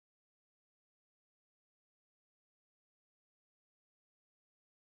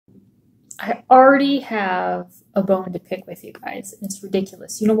I already have a bone to pick with you guys. It's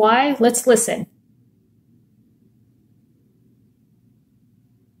ridiculous. You know why? Let's listen.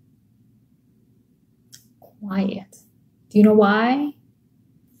 Quiet. Do you know why?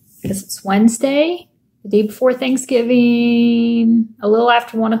 Because it's Wednesday, the day before Thanksgiving, a little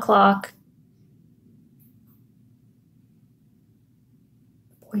after 1 o'clock.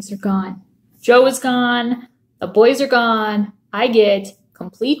 The boys are gone. Joe is gone. The boys are gone. I get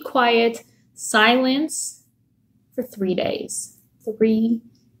complete quiet, silence for 3 days. 3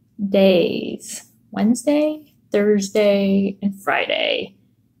 days. Wednesday, Thursday, and Friday.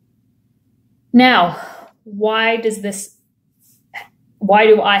 Now, why do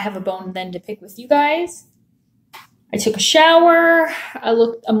I have a bone then to pick with you guys? I took a shower.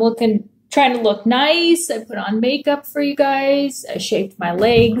 I'm trying to look nice. I put on makeup for you guys. I shaved my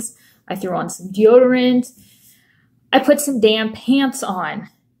legs. I threw on some deodorant. I put some damn pants on.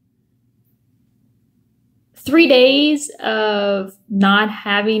 3 days of not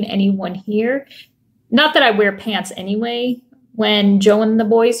having anyone here. Not that I wear pants anyway when Joe and the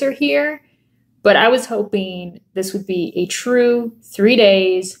boys are here, but I was hoping this would be a true 3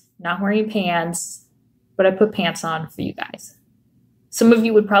 days, not wearing pants, but I put pants on for you guys. Some of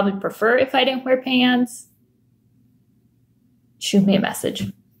you would probably prefer if I didn't wear pants. Shoot me a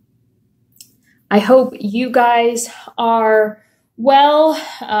message. I hope you guys are well.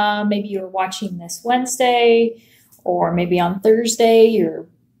 Maybe you're watching this Wednesday, or maybe on Thursday, your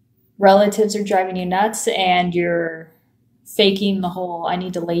relatives are driving you nuts and you're faking the whole I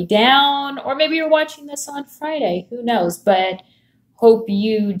need to lay down, or maybe you're watching this on Friday. Who knows? But hope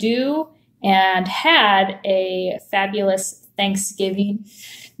you do and had a fabulous Thanksgiving.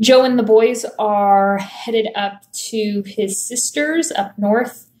 Joe and the boys are headed up to his sister's up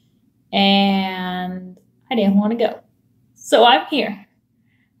north, and I didn't want to go. So I'm here.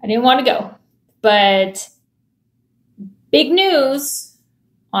 I didn't want to go. But big news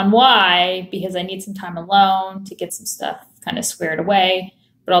on why, because I need some time alone to get some stuff kind of squared away,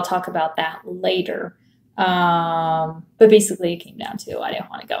 but I'll talk about that later. But basically it came down to I didn't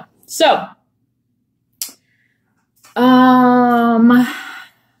want to go. So,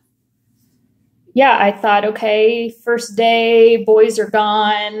 yeah, I thought, okay, first day, boys are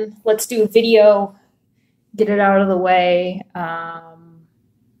gone. Let's do a video, get it out of the way,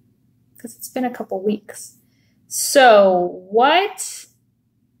 because it's been a couple weeks. So what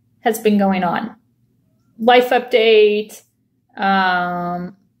has been going on? Life update.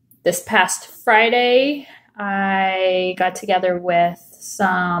 This past Friday, I got together with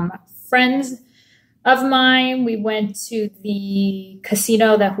some friends of mine. We went to the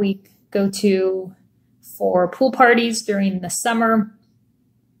casino that we go to for pool parties during the summer.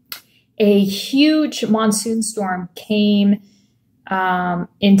 A huge monsoon storm came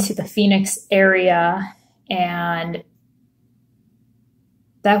into the Phoenix area, and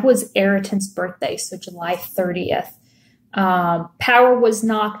that was Ayrton's birthday, so July 30th. Power was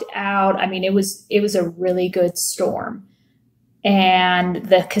knocked out. I mean, it was a really good storm. And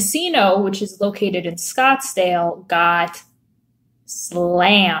the casino, which is located in Scottsdale, got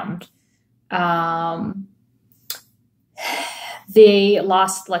slammed. They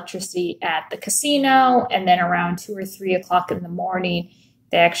lost electricity at the casino, and then around 2 or 3 o'clock in the morning,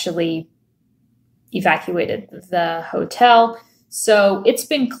 they actually evacuated the hotel. So it's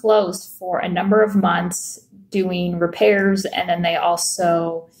been closed for a number of months doing repairs, and then they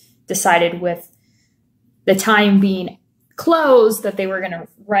also decided with the time being closed that they were going to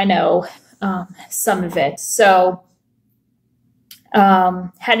reno some of it. So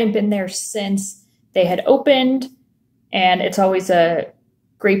hadn't been there since they had opened, and it's always a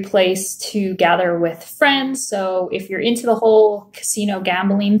great place to gather with friends. So if you're into the whole casino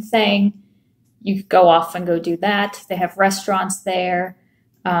gambling thing, you could go off and go do that. They have restaurants there.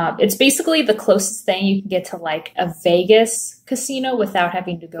 It's basically the closest thing you can get to like a Vegas casino without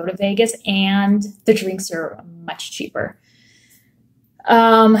having to go to Vegas, and the drinks are much cheaper.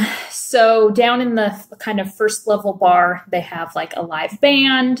 So down in the kind of first level bar, they have like a live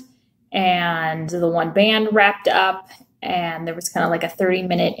band, and the one band wrapped up, and there was kind of like a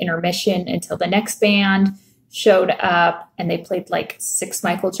 30-minute intermission until the next band showed up, and they played like 6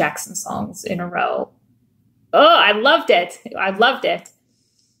 Michael Jackson songs in a row. Oh, I loved it. I loved it.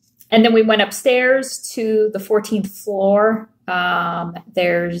 And then we went upstairs to the 14th floor.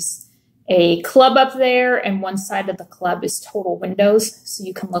 There's a club up there, and one side of the club is total windows. So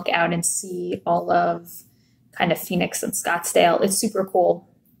you can look out and see all of kind of Phoenix and Scottsdale. It's super cool.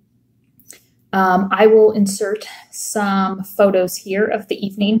 I will insert some photos here of the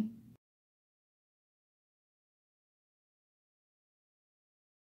evening.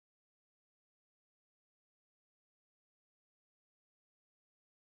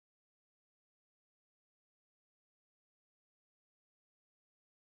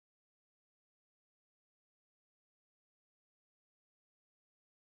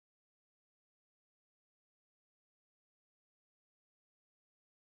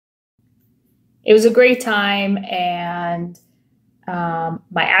 it was a great time. And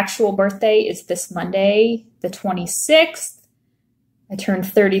my actual birthday is this Monday, the 26th. I turned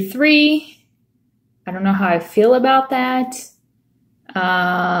 33. I don't know how I feel about that.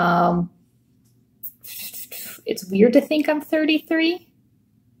 It's weird to think I'm 33.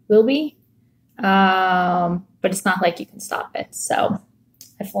 Will be. But it's not like you can stop it. So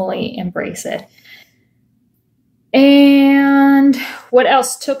I fully embrace it. And what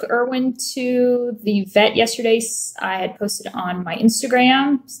else? Took Erwin to the vet yesterday. I had posted on my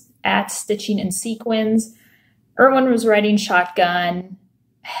Instagram at Stitching and Sequins. Erwin was riding shotgun,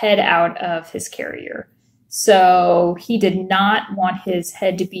 head out of his carrier. So he did not want his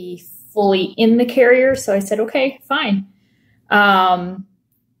head to be fully in the carrier. So I said, okay, fine.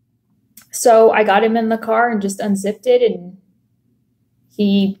 So I got him in the car and just unzipped it, and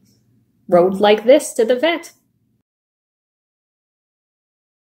he rode like this to the vet.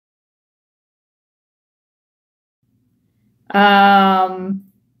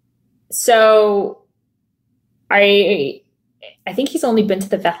 So I think he's only been to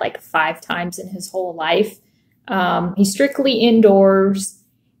the vet like 5 times in his whole life. He's strictly indoors.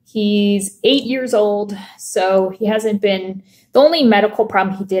 He's 8 years old, so he hasn't been. The only medical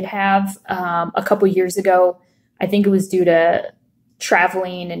problem he did have a couple years ago, I think it was due to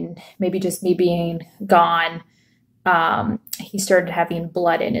traveling and maybe just me being gone. He started having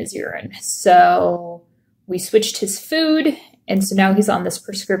blood in his urine. So we switched his food, and so now he's on this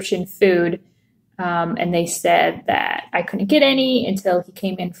prescription food. And they said that I couldn't get any until he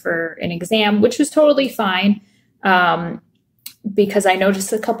came in for an exam, which was totally fine. Because I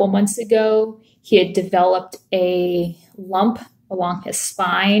noticed a couple months ago, he had developed a lump along his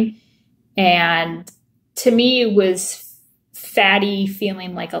spine. And to me, it was fatty,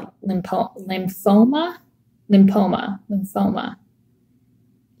 feeling like a lipoma.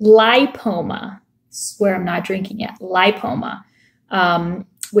 Swear I'm not drinking yet. Lipoma,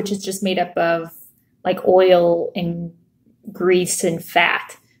 which is just made up of like oil and grease and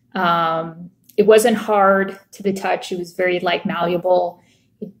fat. It wasn't hard to the touch. It was very like malleable.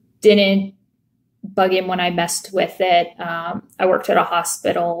 It didn't bug him when I messed with it. I worked at a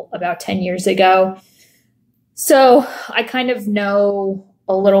hospital about 10 years ago. So I kind of know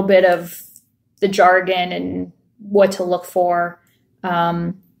a little bit of the jargon and what to look for.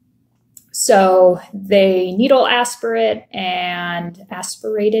 So they needle aspirated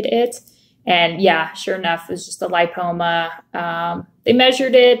it. And yeah, sure enough, it was just a lipoma. They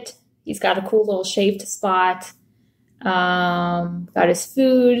measured it. He's got a cool little shaved spot. Got his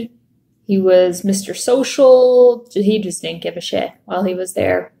food. He was Mr. Social. He just didn't give a shit while he was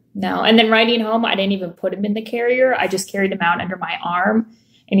there. No. And then riding home, I didn't even put him in the carrier. I just carried him out under my arm,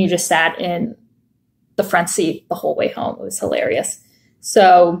 and he just sat in the front seat the whole way home. It was hilarious.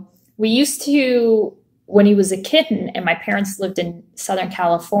 So we used to, when he was a kitten and my parents lived in Southern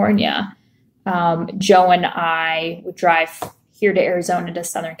California, Joe and I would drive here to Arizona to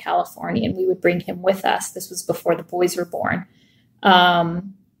Southern California, and we would bring him with us. This was before the boys were born.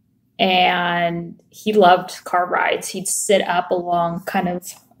 And he loved car rides. He'd sit up along kind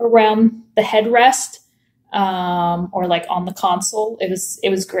of around the headrest, or like on the console. It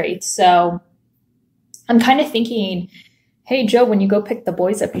was great. So I'm kind of thinking, hey, Joe, when you go pick the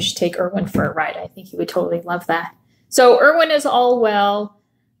boys up, you should take Erwin for a ride. I think he would totally love that. So Erwin is all well.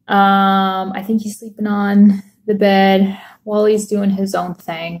 I think he's sleeping on the bed while he's doing his own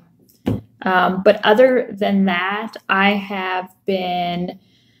thing. But other than that, I have been,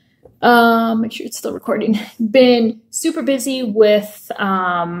 make sure it's still recording, been super busy with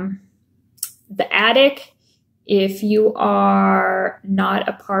the attic. If you are not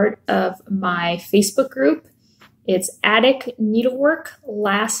a part of my Facebook group, it's Attic Needlework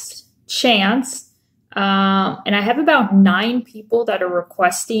Last Chance. And I have about 9 people that are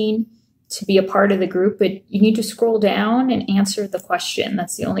requesting to be a part of the group, but you need to scroll down and answer the question.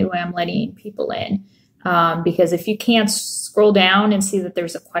 That's the only way I'm letting people in. Because if you can't scroll down and see that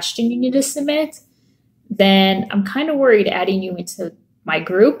there's a question you need to submit, then I'm kind of worried adding you into my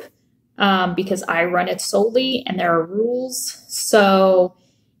group, because I run it solely and there are rules. So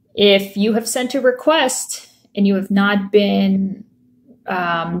if you have sent a request and you have not been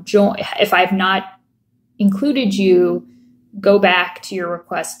if I've not included you, go back to your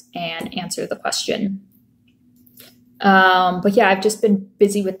request and answer the question. But yeah, I've just been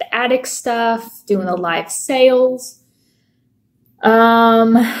busy with the attic stuff, doing the live sales.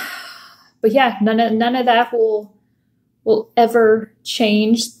 But yeah, none of that will ever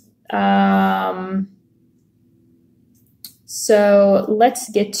change. So let's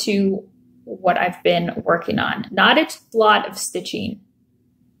get to what I've been working on. Not a lot of stitching.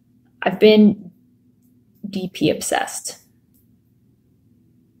 I've been DP obsessed.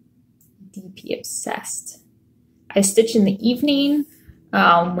 DP obsessed. I stitch in the evening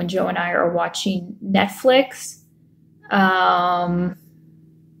when Joe and I are watching Netflix. But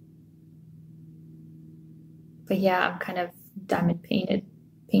yeah, I'm kind of diamond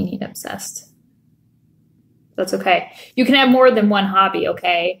painting obsessed. That's okay. You can have more than one hobby,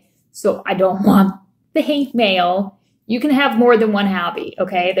 okay? So I don't want the hate mail. You can have more than one hobby,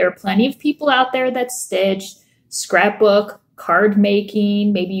 okay? There are plenty of people out there that stitch, scrapbook, card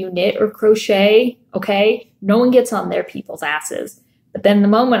making, maybe you knit or crochet, okay? No one gets on their people's asses. But then the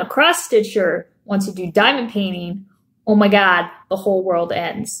moment a cross stitcher wants to do diamond painting, oh my God, the whole world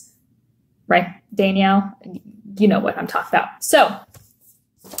ends. Right, Danielle? You know what I'm talking about. So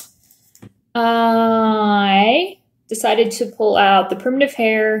I decided to pull out the primitive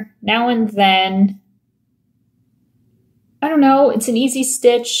hair now and then. I don't know. It's an easy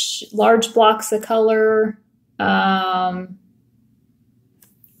stitch, large blocks of color. And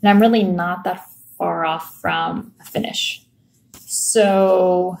I'm really not that far off from a finish.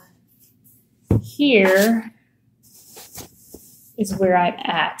 So here is where I'm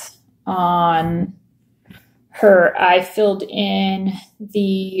at on her. I filled in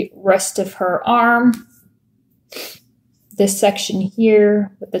the rest of her arm, this section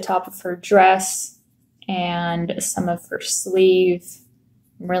here with the top of her dress and some of her sleeve.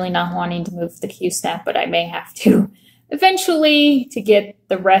 I'm really not wanting to move the Q-snap, but I may have to eventually to get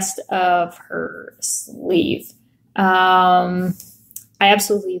the rest of her sleeve. I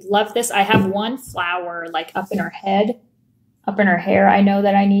absolutely love this. I have one flower like up in her head, up in her hair. I know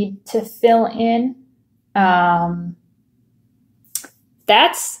that I need to fill in.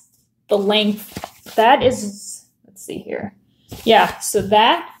 That's the length. That is, let's see here. Yeah, so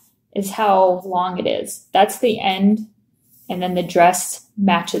that is how long it is. That's the end, and then the dress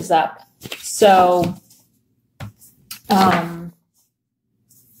matches up. So,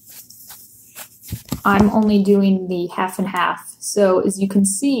 I'm only doing the half and half. So as you can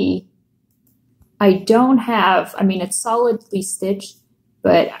see, I don't have, I mean, it's solidly stitched,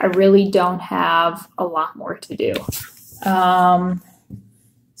 but I really don't have a lot more to do.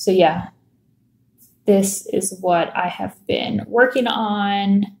 So yeah, this is what I have been working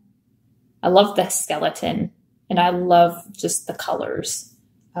on. I love the skeleton, and I love just the colors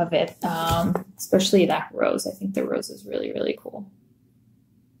of it, especially that rose. I think the rose is really, really cool.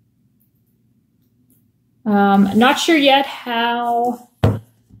 Not sure yet how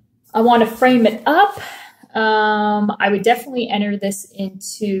I want to frame it up. I would definitely enter this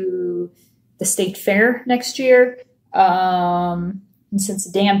into the state fair next year. And since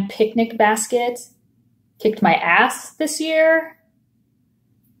the damn picnic basket kicked my ass this year,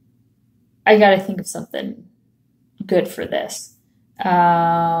 I got to think of something good for this.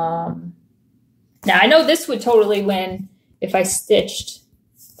 Now, I know this would totally win if I stitched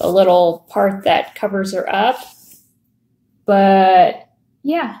the little part that covers her up. But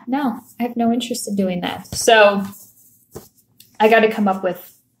yeah, no, I have no interest in doing that. So I got to come up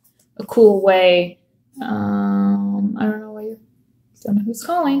with a cool way. I don't know why don't know who's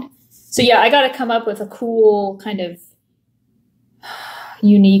calling. So yeah, I got to come up with a cool kind of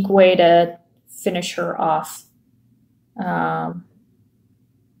unique way to finish her off.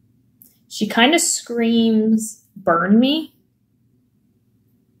 She kind of screams, "Burn me."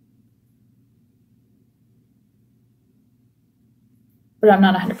 But I'm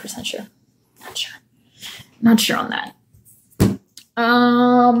not 100% sure. Not sure on that.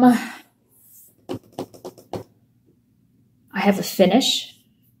 I have a finish.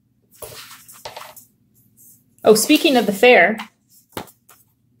 Oh, speaking of the fair,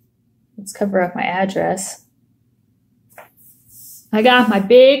 let's cover up my address. I got my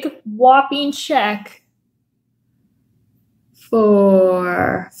big whopping check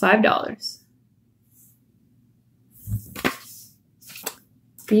for $5.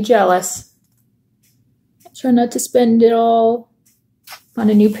 Be jealous. Try not to spend it all on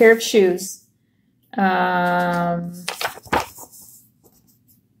a new pair of shoes. But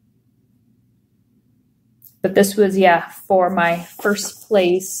this was, yeah, for my first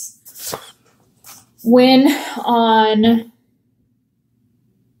place win on,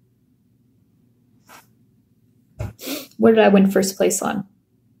 what did I win first place on?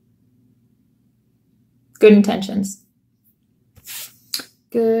 Good Intentions.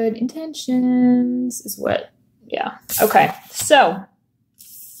 Good Intentions is what, yeah. Okay, so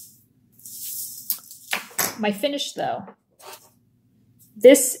my finish though.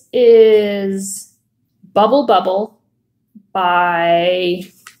 This is Bubble Bubble by,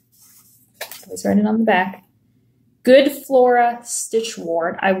 I was writing on the back, Good Flora Stitch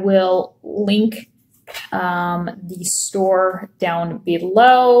Ward. I will link the store down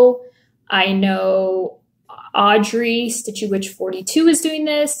below. I know Audrey, Stitchy Witch 42 is doing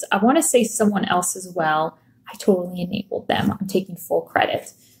this. I want to say someone else as well. I totally enabled them. I'm taking full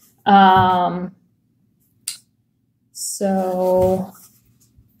credit. So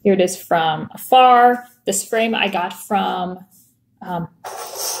here it is from afar. This frame I got from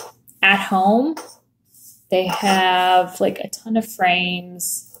At Home. They have like a ton of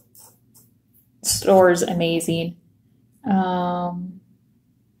frames. The store's amazing.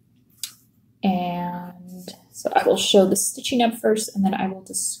 And so I will show the stitching up first, and then I will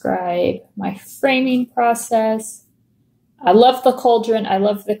describe my framing process. I love the cauldron. I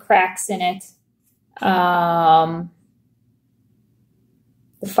love the cracks in it. The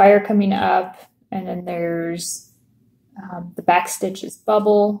fire coming up, and then there's the back stitch is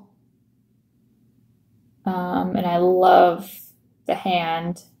bubble. And I love the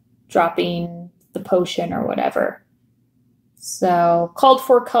hand dropping the potion or whatever. So called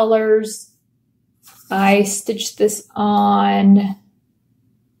for colors. I stitched this on,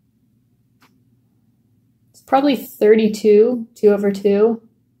 it's probably 32, 2/2.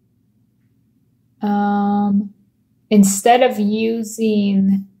 Instead of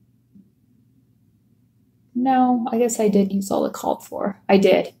using, no, I guess I did use all the called for. I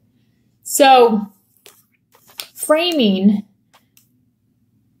did. So framing,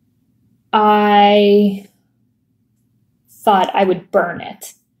 I thought I would burn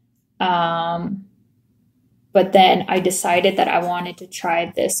it. But then I decided that I wanted to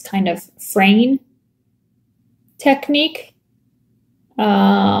try this kind of fraying technique.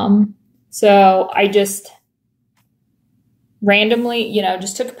 So I just randomly,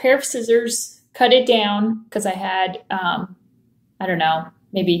 just took a pair of scissors, cut it down because I had, I don't know,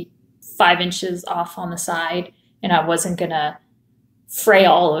 maybe 5 inches off on the side, and I wasn't going to fray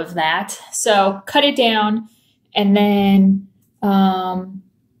all of that. So cut it down and then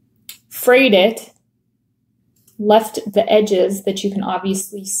frayed it, left the edges that you can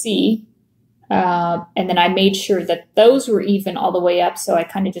obviously see, and then I made sure that those were even all the way up, so I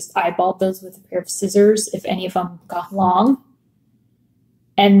kind of just eyeballed those with a pair of scissors if any of them got long.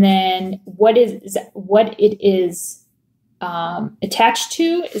 And then what it is attached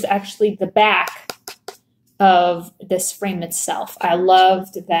to is actually the back of this frame itself. I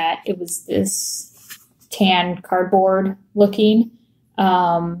loved that it was this tan cardboard looking.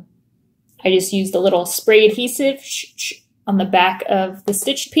 I just used a little spray adhesive on the back of the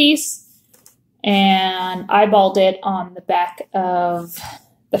stitched piece and eyeballed it on the back of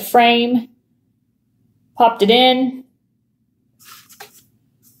the frame, popped it in,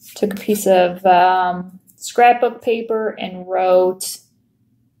 took a piece of scrapbook paper and wrote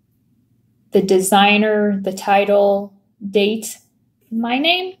the designer, the title, date, my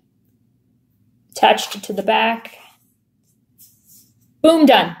name, attached it to the back. Boom,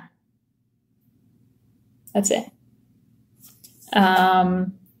 done. That's it.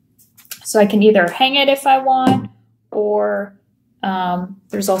 So I can either hang it if I want, or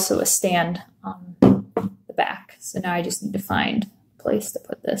there's also a stand on the back. So now I just need to find a place to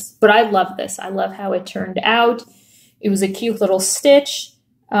put this. But I love this. I love how it turned out. It was a cute little stitch.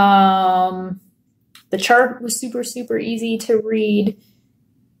 The chart was super, super easy to read.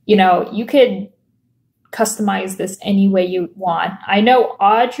 You could customize this any way you want. I know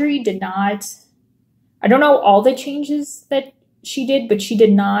Audrey did not, I don't know all the changes that she did, but she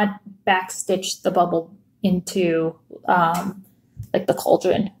did not backstitch the bubble into like the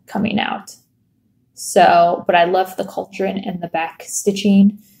cauldron coming out. So, but I love the cauldron and the back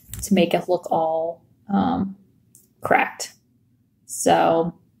stitching to make it look all cracked.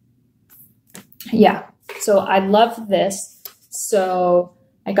 So yeah, so I love this. So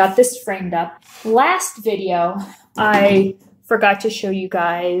I got this framed up. Last video, I forgot to show you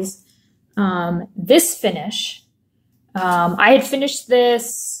guys this finish. I had finished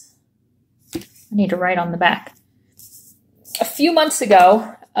this, I need to write on the back, a few months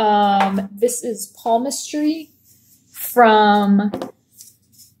ago. This is palmistry from,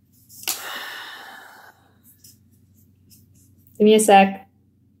 give me a sec,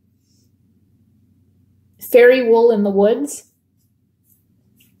 Fairy Wool in the Woods.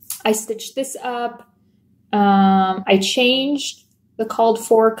 I stitched this up. I changed the called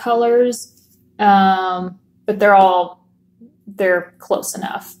for colors, but they're close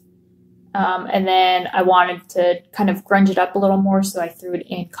enough. And then I wanted to kind of grunge it up a little more, so I threw it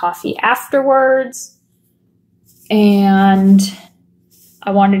in coffee afterwards. And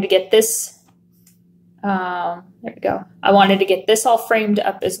I wanted to get this, there we go. I wanted to get this all framed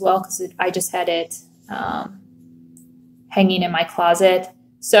up as well, because I just had it hanging in my closet.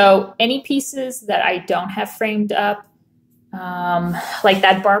 So any pieces that I don't have framed up, like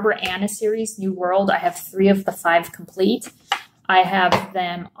that Barbara Anna series, New World, I have 3 of the 5 complete. I have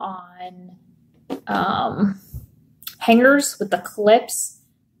them on hangers with the clips,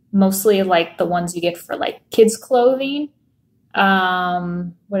 mostly like the ones you get for like kids clothing.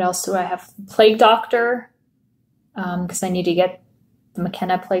 What else do I have? Plague Doctor, because I need to get the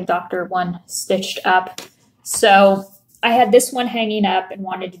McKenna Plague Doctor one stitched up. So I had this one hanging up and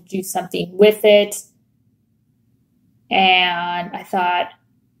wanted to do something with it. And I thought,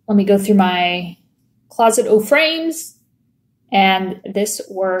 let me go through my closet of frames. And this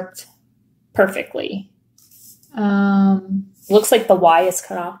worked perfectly. Looks like the Y is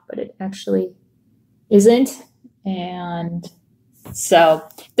cut off, but it actually isn't. And so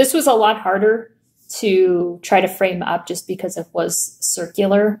this was a lot harder to try to frame up just because it was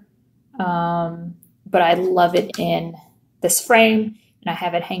circular. But I love it in this frame, and I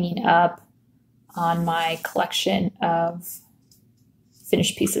have it hanging up on my collection of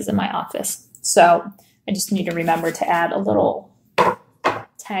finished pieces in my office. So I just need to remember to add a little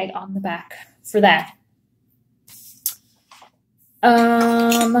tag on the back for that.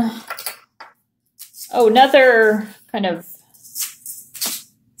 Oh, another kind of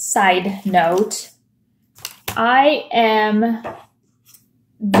side note. I am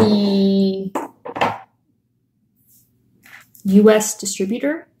the US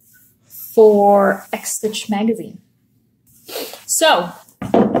distributor for X-Stitch magazine. So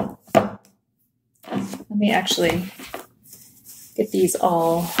let me actually get these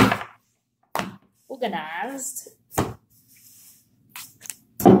all organized.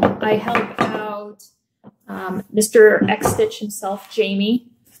 I help out Mr. X-Stitch himself, Jamie,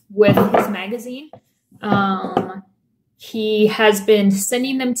 with his magazine. He has been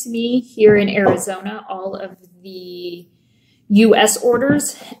sending them to me here in Arizona, all of the US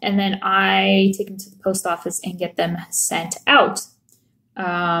orders, and then I take them to the post office and get them sent out.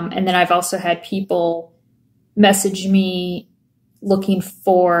 And then I've also had people message me looking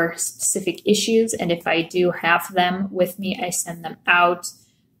for specific issues, and if I do have them with me, I send them out.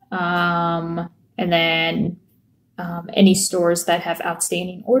 And then any stores that have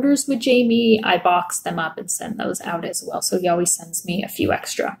outstanding orders with Jamie, I box them up and send those out as well. So he always sends me a few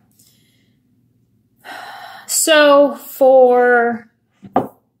extra. So for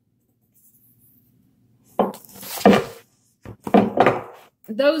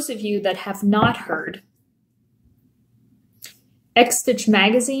those of you that have not heard, X-Stitch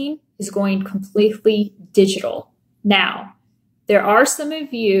magazine is going completely digital. Now, there are some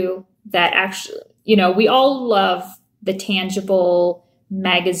of you that actually, you know, we all love the tangible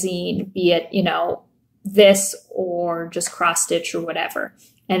magazine, be it, you know, this or just cross stitch or whatever.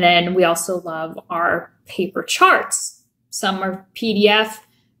 And then we also love our paper charts. Some are PDF,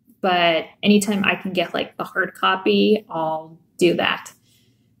 but anytime I can get like the hard copy, I'll do that.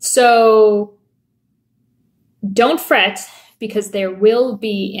 So don't fret, because there will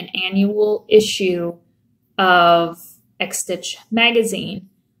be an annual issue of X-Stitch magazine.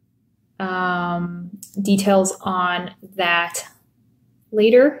 Details on that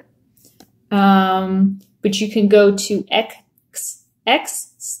later. But you can go to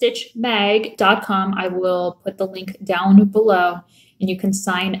xstitchmag.com. I will put the link down below, and you can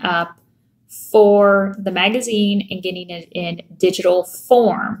sign up for the magazine and getting it in digital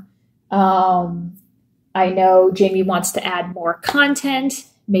form. I know Jamie wants to add more content,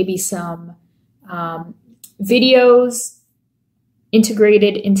 maybe some videos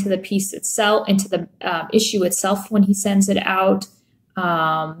integrated into the piece itself, into the issue itself when he sends it out.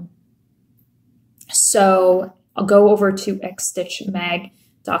 So I'll go over to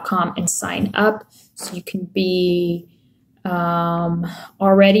xstitchmag.com and sign up so you can be all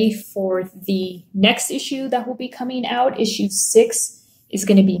ready for the next issue that will be coming out. Issue 6 is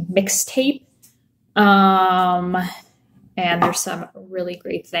going to be mixtape. And there's some really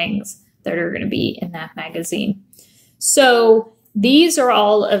great things that are going to be in that magazine. So these are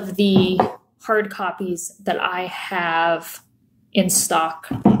all of the hard copies that I have in stock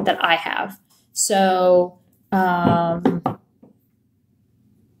that I have. So I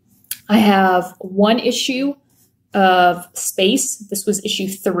have one issue of Space. This was issue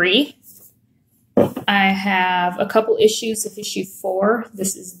 3. I have a couple issues of issue 4.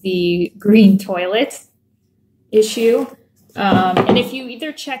 This is the green toilet issue. And if you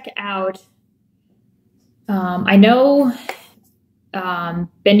either check out, I know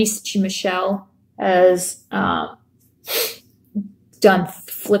Bendy Stitchy Michelle has done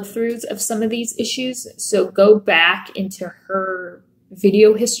flip throughs of some of these issues. So go back into her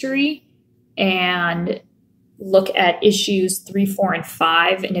video history and look at issues 3, 4, and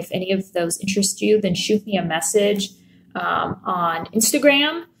 5. And if any of those interest you, then shoot me a message on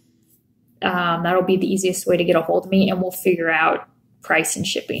Instagram. That'll be the easiest way to get a hold of me, and we'll figure out price and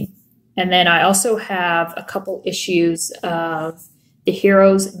shipping. And then I also have a couple issues of the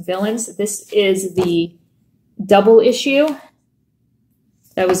Heroes and Villains. This is the double issue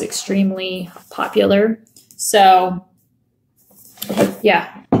that was extremely popular. So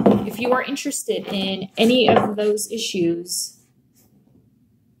yeah, if you are interested in any of those issues,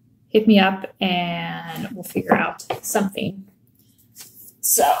 hit me up and we'll figure out something.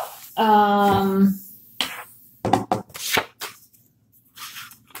 So,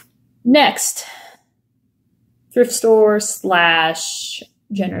 next, thrift store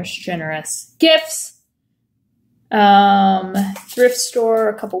 / generous gifts. Thrift store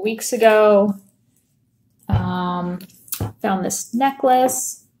a couple weeks ago. Found this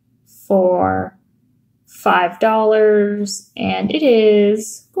necklace for $5 and it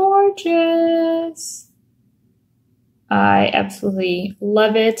is gorgeous. I absolutely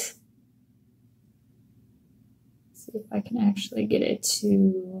love it. Let's see if I can actually get it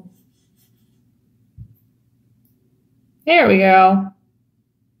to... There we go.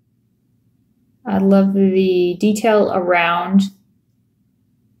 I love the detail around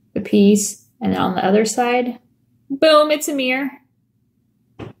the piece. And on the other side, boom, it's a mirror.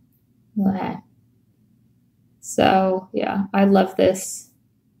 Look at that. So yeah, I love this.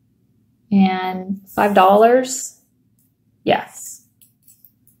 And $5, yes.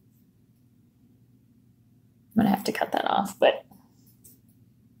 I'm gonna have to cut that off, but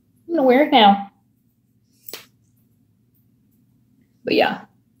I'm gonna wear it now. But yeah,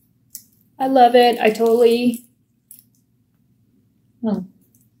 I love it. I totally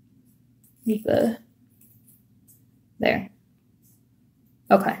leave the there.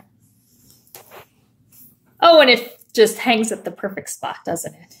 Okay. Oh, and it just hangs at the perfect spot,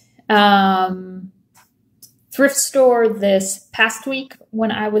 doesn't it? Thrift store this past week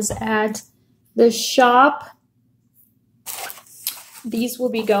when I was at the shop. These will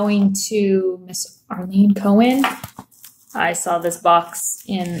be going to Miss Arlene Cohen. I saw this box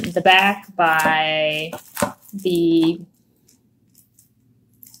in the back by the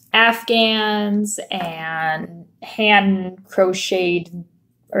Afghans and hand crocheted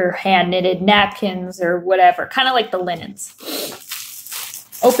or hand knitted napkins or whatever, kind of like the linens.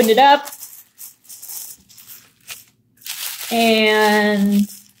 Opened it up and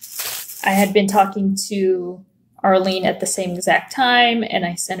I had been talking to Arlene at the same exact time and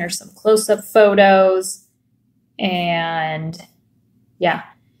I sent her some close-up photos. And yeah,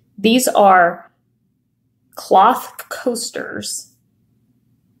 these are cloth coasters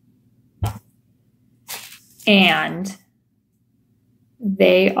and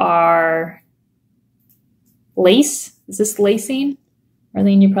they are lace. Is this lacing?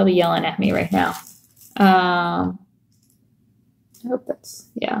 Arlene, you're probably yelling at me right now. I hope that's,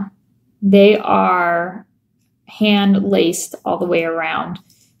 yeah. They are hand laced all the way around.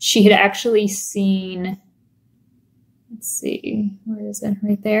 She had actually seen, let's see, where is it?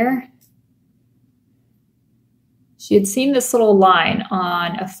 Right there. She had seen this little line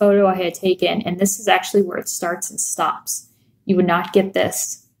on a photo I had taken, and this is actually where it starts and stops. You would not get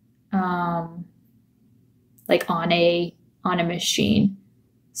this like on a machine.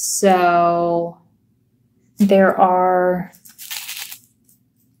 So there are,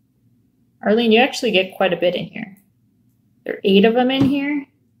 Arlene, you actually get quite a bit in here. There are 8 of them in here.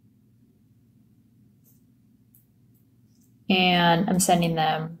 And I'm sending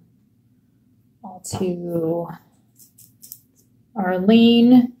them all to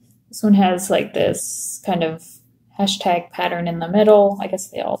Arlene. This one has like this kind of hashtag pattern in the middle. I guess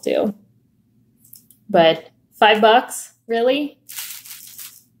they all do. But $5, really?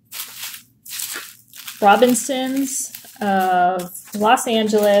 Robinsons of Los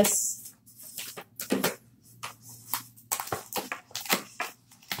Angeles.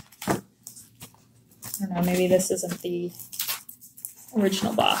 I don't know, maybe this isn't the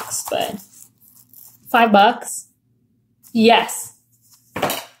original box, but $5. Yes.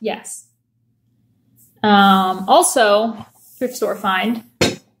 Yes. Also, thrift store find.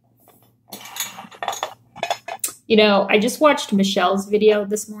 You know, I just watched Michelle's video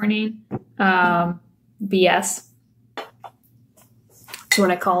this morning. BS. That's what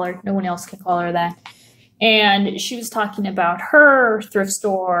I call her. No one else can call her that. And she was talking about her thrift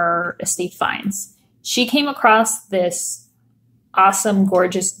store estate finds. She came across this awesome,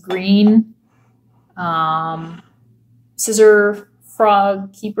 gorgeous green scissor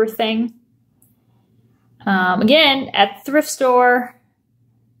frog keeper thing. Again, at the thrift store.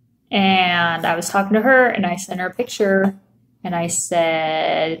 And I was talking to her and I sent her a picture and I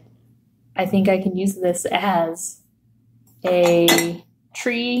said, I think I can use this as a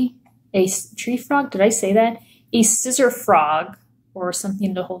tree frog. Did I say that? A scissor frog or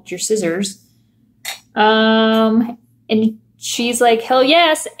something to hold your scissors. And she's like, hell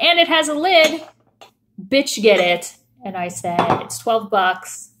yes. And it has a lid. Bitch, get it. And I said, it's 12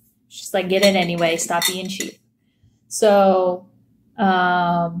 bucks. She's like, get it anyway. Stop being cheap. So,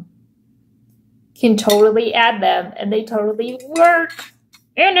 can totally add them and they totally work.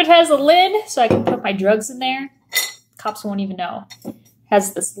 And it has a lid so I can put my drugs in there. Cops won't even know.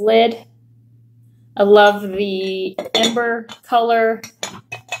 Has this lid. I love the ember color.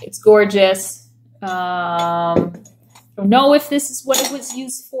 It's gorgeous. Don't know if this is what it was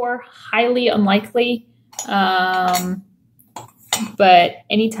used for. Highly unlikely. But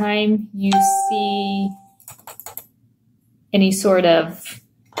anytime you see any sort of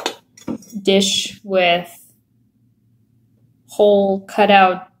dish with hole cut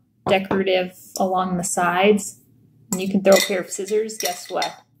out decorative along the sides, and you can throw a pair of scissors, guess what?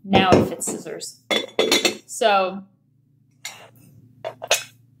 Now it fits scissors. So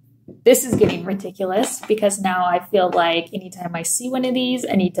this is getting ridiculous because now I feel like anytime I see one of these,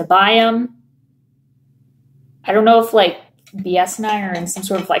 I need to buy them. I don't know if like BS and I are in some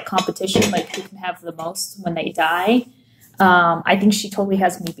sort of like competition, like who can have the most when they die. I think she totally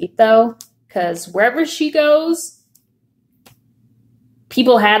has me beat though, because wherever she goes,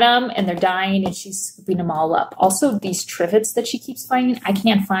 people had them and they're dying and she's scooping them all up. Also, these trivets that she keeps finding, I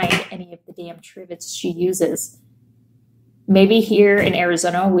can't find any of the damn trivets she uses. Maybe here in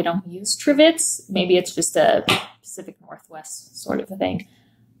Arizona, we don't use trivets. Maybe it's just a Pacific Northwest sort of a thing.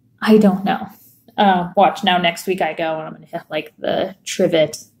 I don't know. Watch now, next week I go and I'm going to hit like the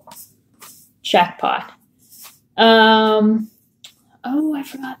trivet jackpot. Oh, I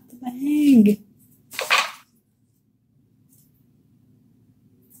forgot the bag.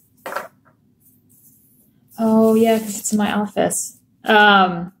 Oh, yeah, because it's in my office.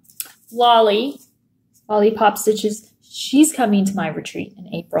 Lollipop Stitches, she's coming to my retreat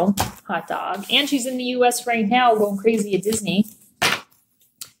in April. Hot dog. And she's in the U.S. right now going crazy at Disney.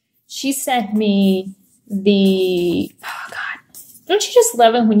 She sent me the, oh, God. Don't you just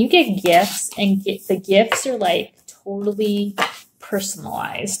love it when you get gifts and the gifts are like totally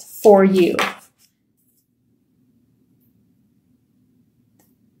personalized for you?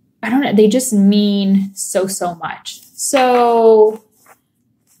 I don't know. They just mean so, so much. So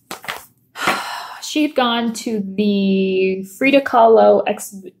she had gone to the Frida Kahlo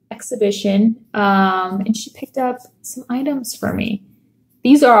exhibition and she picked up some items for me.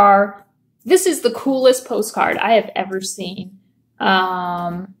 This is the coolest postcard I have ever seen.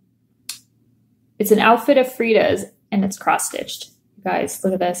 It's an outfit of Frida's and it's cross-stitched. You guys,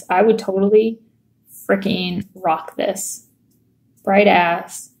 look at this. I would totally freaking rock this. Bright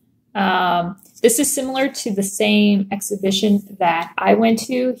ass. This is similar to the same exhibition that I went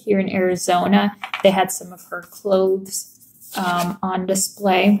to here in Arizona. They had some of her clothes on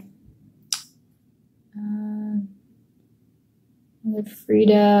display.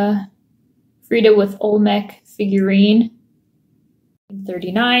 Frida with Olmec figurine,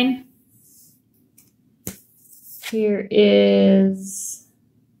 39. Here is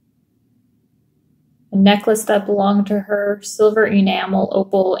a necklace that belonged to her, silver enamel,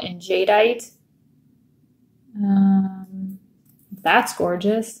 opal, and jadeite. That's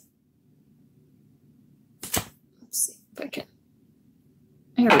gorgeous. Let's see if I can.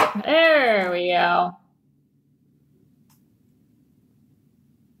 There we go.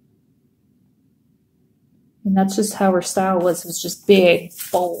 And that's just how her style was. It was just big,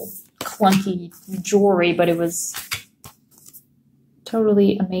 bold, clunky jewelry, but it was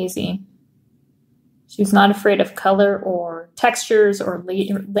totally amazing. She was not afraid of color or textures or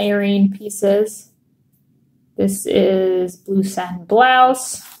layering pieces. This is blue satin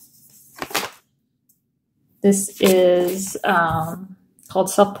blouse. This is called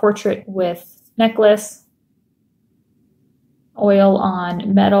Self-Portrait with Necklace. Oil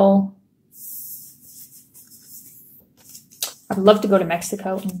on metal. I'd love to go to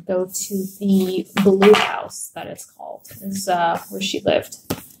Mexico and go to the Blue House, that it's called. This is where she lived.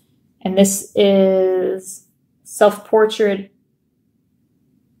 And this is Self-Portrait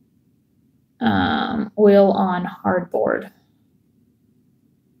oil on hardboard.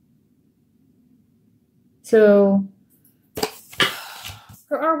 So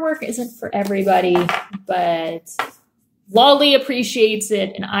her artwork isn't for everybody, but Lolly appreciates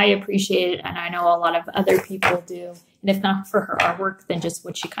it and I appreciate it, and I know a lot of other people do. And if not for her artwork, then just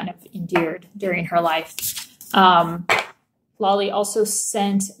what she kind of endured during her life. Lolly also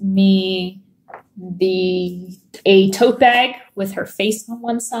sent me a tote bag with her face on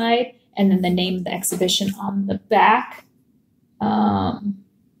one side and then the name of the exhibition on the back.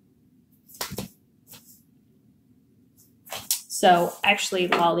 So actually,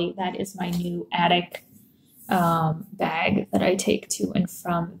 Lolly, that is my new attic bag that I take to and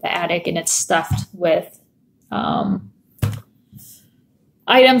from the attic, and it's stuffed with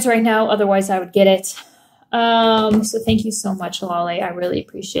items right now. Otherwise, I would get it. So thank you so much, Lolly. I really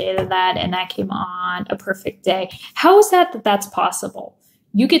appreciated that, and that came on a perfect day. How is that that's possible?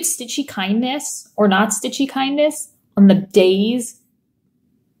 You get stitchy kindness or not stitchy kindness on the days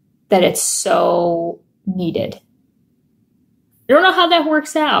that it's so needed. I don't know how that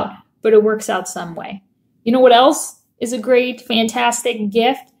works out, but it works out some way. You know what else is a great, fantastic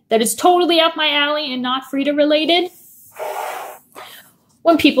gift that is totally up my alley and not Frida related?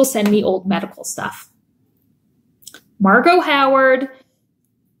 When people send me old medical stuff. Margot Howard,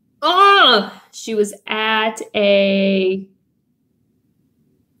 she was at it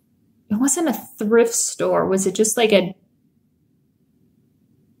wasn't a thrift store. Was it just like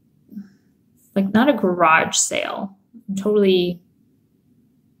not a garage sale? Totally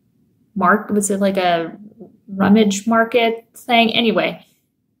was it like a rummage market thing? Anyway,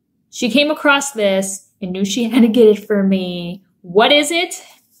 she came across this and knew she had to get it for me. What is it?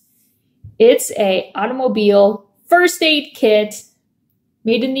 It's a automobile first aid kit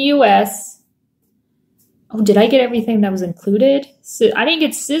made in the US. Oh, did I get everything that was included? So I didn't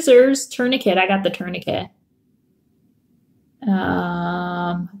get scissors, tourniquet. I got the tourniquet.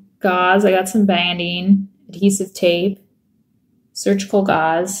 Gauze. I got some banding, adhesive tape, surgical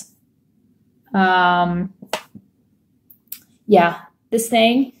gauze. Yeah, this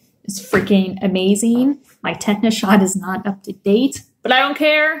thing is freaking amazing. My tetanus shot is not up to date, but I don't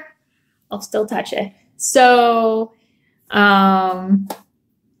care. I'll still touch it. So,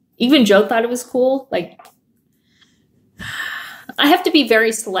 even Joe thought it was cool. Like, I have to be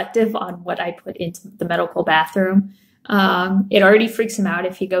very selective on what I put into the medical bathroom. It already freaks him out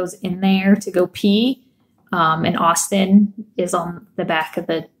if he goes in there to go pee. And Austin is on the back of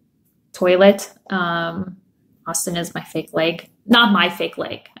the toilet. Austin is my fake leg. Not my fake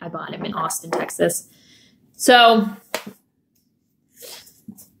leg. I bought him in Austin, Texas. So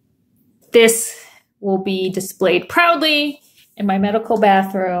this will be displayed proudly in my medical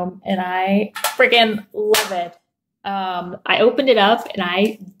bathroom, and I freaking love it. I opened it up and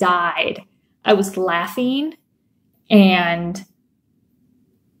I died. I was laughing and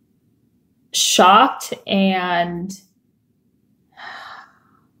shocked and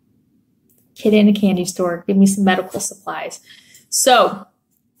kid in a candy store, give me some medical supplies. So,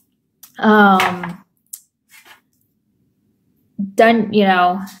 done,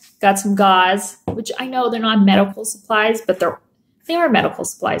 got some gauze, which I know they're not medical supplies, but they are medical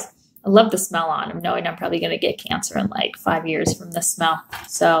supplies. I love the smell on them, knowing I'm probably going to get cancer in like 5 years from this smell.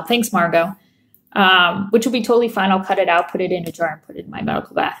 So thanks, Margot. Which will be totally fine. I'll cut it out, put it in a jar, and put it in my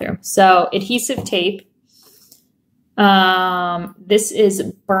medical bathroom. So adhesive tape. This is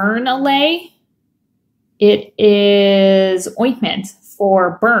Burn-A-Lay. It is ointment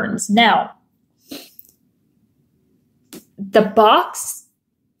for burns. Now, the box,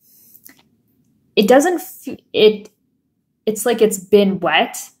 it doesn't, it's like it's been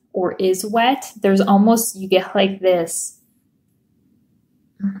wet or is wet. There's almost, you get like this,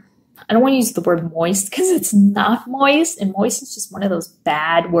 I don't want to use the word moist because it's not moist, and moist is just one of those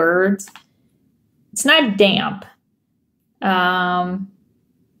bad words. It's not damp, but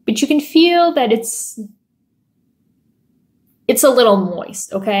you can feel that it's a little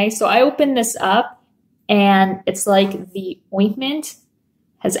moist, okay? So I opened this up, and it's like the ointment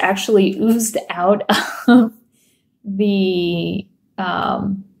has actually oozed out of the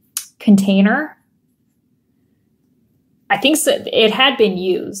container. I think so, it had been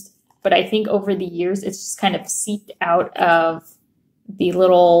used, but I think over the years it's just kind of seeped out of the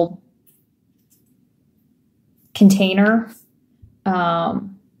little container.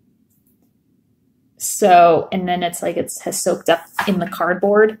 So, and then it's like it has soaked up in the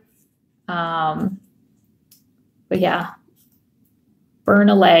cardboard. But yeah,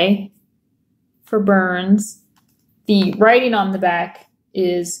 Burn-A-Lay for burns. The writing on the back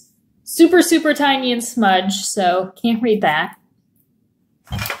is super, super tiny and smudged, so can't read that.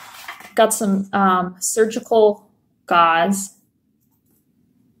 Got some surgical gauze.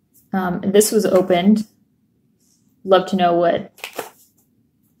 This was opened. Love to know what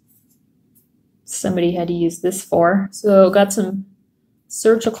somebody had to use this for. So got some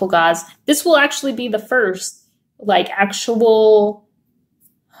surgical gauze. This will actually be the first, like, actual,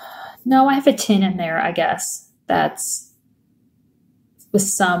 no, I have a tin in there, I guess. That's with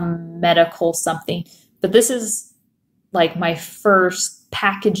some medical something. But this is like my first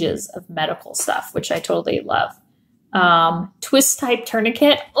packages of medical stuff, which I totally love. Twist type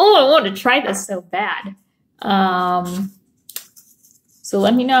tourniquet. Oh, I want to try this so bad. So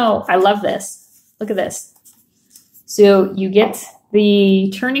let me know. I love this. Look at this. So you get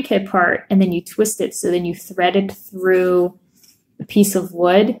the tourniquet part and then you twist it. So then you thread it through a piece of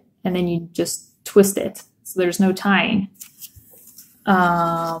wood and then you just twist it. So there's no tying.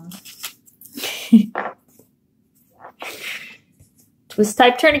 Twist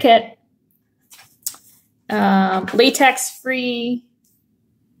type tourniquet. Latex free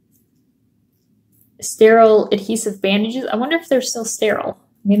sterile adhesive bandages. I wonder if they're still sterile.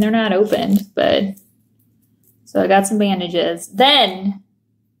 I mean, they're not opened, but so I got some bandages. Then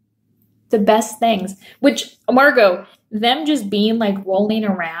the best things, which Margot, them just being like rolling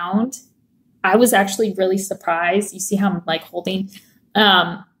around, I was actually really surprised. You see how I'm like holding,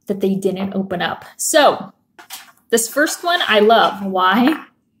 that they didn't open up. So this first one I love. Why?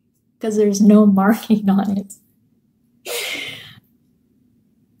 Because there's no marking on it.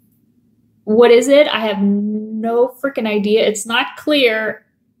 What is it? I have no freaking idea. It's not clear.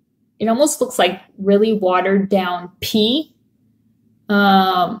 It almost looks like really watered down pee.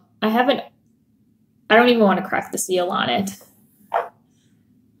 I don't even want to crack the seal on it.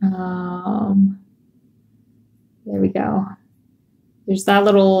 There we go. There's that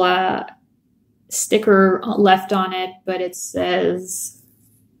little sticker left on it, but it says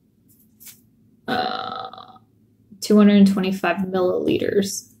 225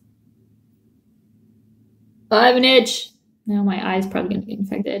 milliliters. I have an itch. Now my eye's probably going to get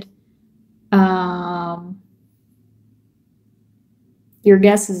infected. Your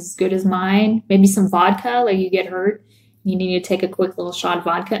guess is as good as mine. Maybe some vodka, like you get hurt. You need to take a quick little shot of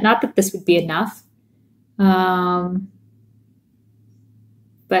vodka. Not that this would be enough.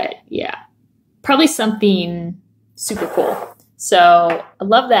 But yeah, probably something super cool. So I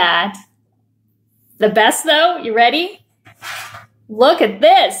love that. The best though, you ready? Look at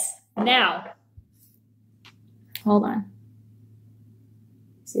this. Now, hold on.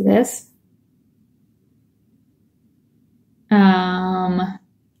 See this?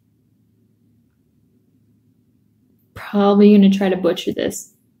 Probably going to try to butcher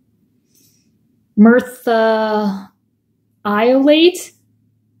this. Mirthiolate.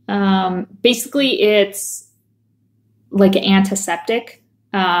 Basically, it's like an antiseptic.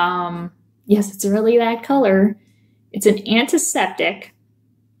 Yes, it's really that color. It's an antiseptic.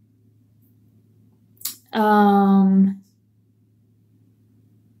 For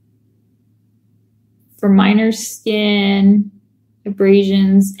minor skin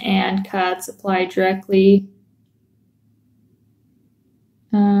abrasions and cuts, applied directly.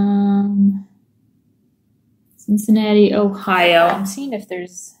 Cincinnati, Ohio. I'm seeing if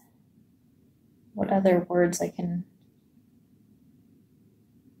there's what other words I can.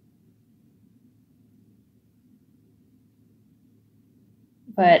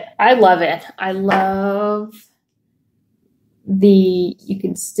 But I love it. I love you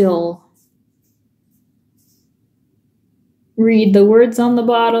can still read the words on the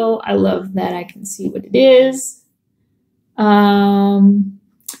bottle. I love that I can see what it is.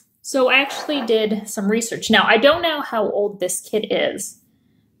 So I actually did some research. Now, I don't know how old this kit is,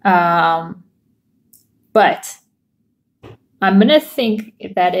 but I'm going to think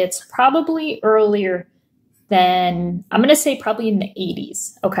that it's probably earlier than, I'm going to say probably in the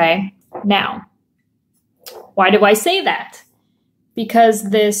 80s, okay? Now, why do I say that?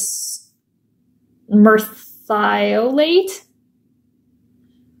 Because this mirthiolate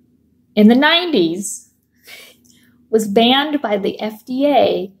in the 90s was banned by the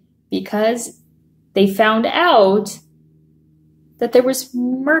FDA because they found out that there was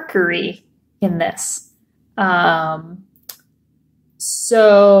mercury in this. And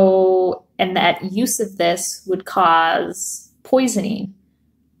that use of this would cause poisoning.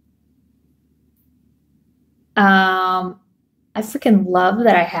 I freaking love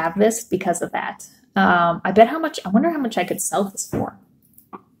that I have this because of that. I wonder how much I could sell this for.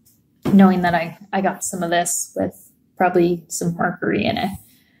 Knowing that I got some of this with probably some mercury in it.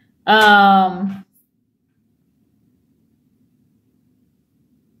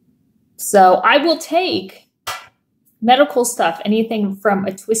 So I will take medical stuff, anything from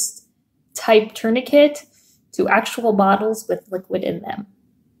a twist type tourniquet to actual bottles with liquid in them.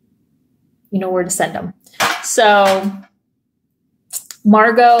 You know where to send them. So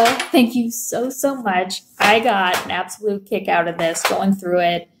Margot, thank you so, so much. I got an absolute kick out of this, going through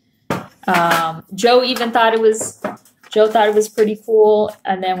it. Joe thought it was pretty cool.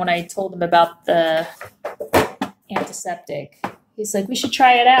 And then when I told him about the antiseptic, He's like, we should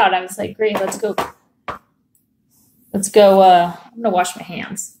try it out. I was like, great, let's go. Let's go. I'm going to wash my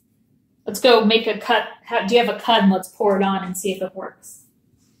hands. Let's go make a cut. Do you have a cut? And let's pour it on and see if it works.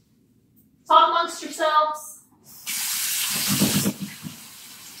 Talk amongst yourselves.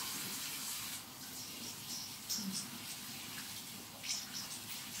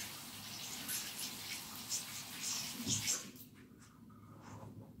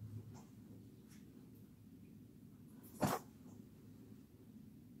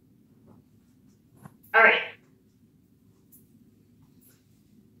 All right.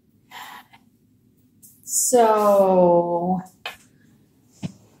 So,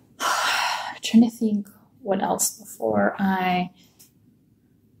 I'm trying to think what else before I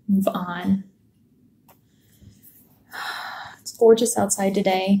move on. It's gorgeous outside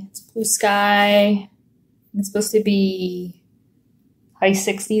today. It's blue sky. It's supposed to be high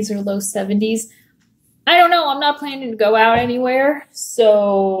 60s or low 70s. I don't know. I'm not planning to go out anywhere.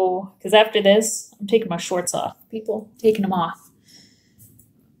 So, because after this, I'm taking my shorts off. People taking them off.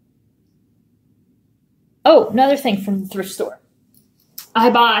 Oh, another thing from the thrift store.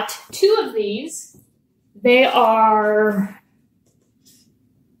 I bought 2 of these. They are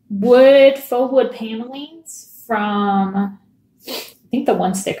faux wood panelings from, I think the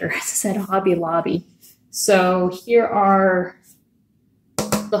one sticker said Hobby Lobby. So here are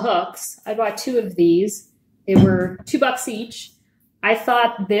the hooks. I bought 2 of these. They were $2 each. I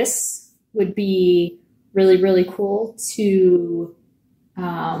thought this would be really, really cool to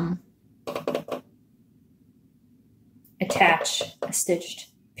attach a stitched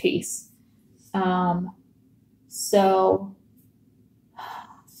piece. So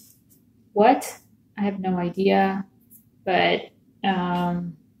what? I have no idea, but I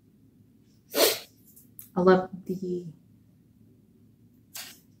love the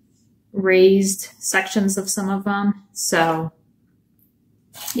raised sections of some of them. So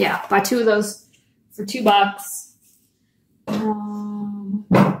yeah, bought 2 of those for $2.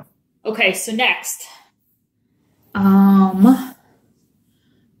 Okay, so next, I'm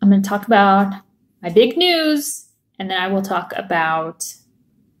going to talk about my big news, and then I will talk about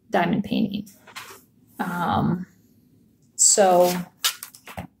diamond painting. So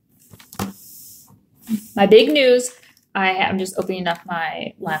my big news, I'm just opening up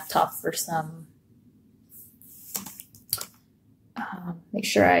my laptop for some, make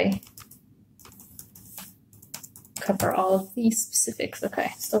sure I cover all of these specifics.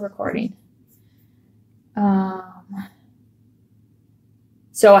 Okay, still recording.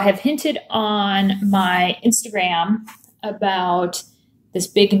 So I have hinted on my Instagram about this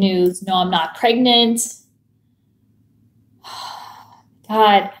big news. No, I'm not pregnant.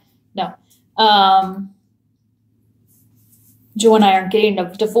 God, no. Joe and I are getting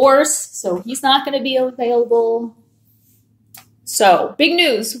a divorce, so he's not going to be available. So, big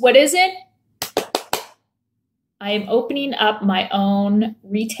news. What is it? I am opening up my own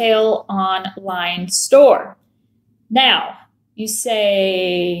retail online store. Now, you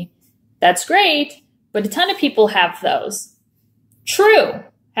say, that's great, but a ton of people have those. True,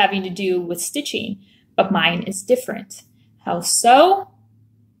 having to do with stitching, but mine is different. How so?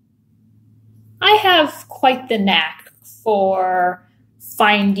 I have quite the knack for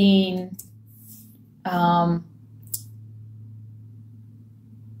finding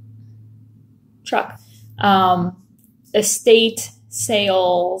estate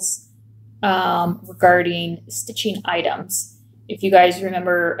sales regarding stitching items. If you guys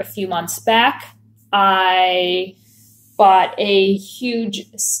remember a few months back, I bought a huge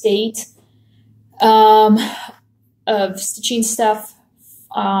estate of stitching stuff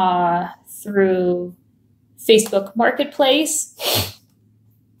through Facebook Marketplace.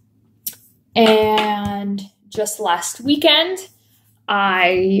 And just last weekend,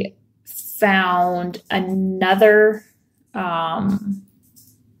 I found another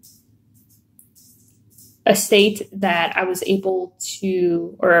estate that I was able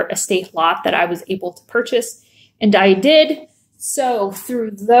to, or estate lot that I was able to purchase, and I did. So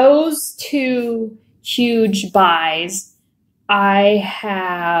through those 2 huge buys, I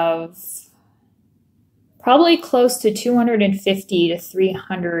have probably close to 250 to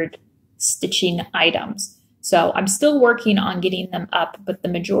 300 stitching items. So I'm still working on getting them up, but the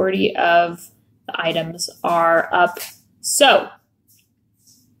majority of the items are up. So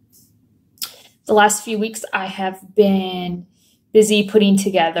the last few weeks I have been busy putting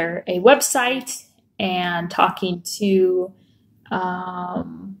together a website and talking to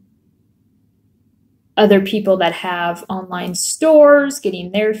other people that have online stores,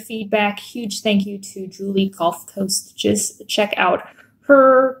 getting their feedback. Huge thank you to Julie Gulf Coast. Just check out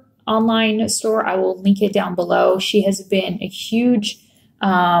her online store. I will link it down below. She has been a huge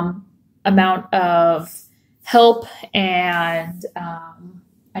amount of help, and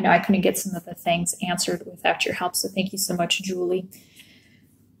I know I couldn't get some of the things answered without your help, so thank you so much, Julie.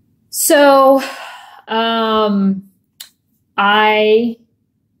 So let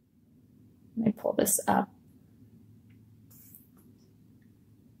me pull this up.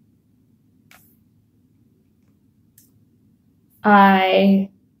 I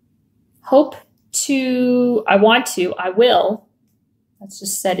will, let's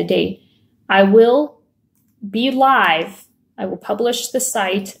just set a date. I will be live. I will publish the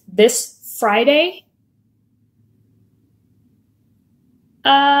site this Friday.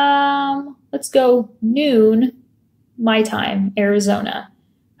 Let's go noon, my time, Arizona.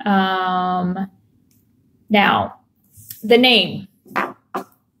 Now, the name.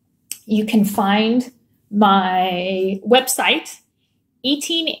 You can find my website,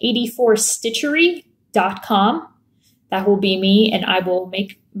 1884stitchery.com. That will be me, and I will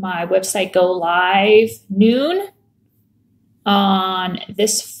make my website go live noon on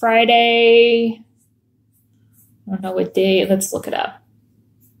this Friday. I don't know what day. Let's look it up.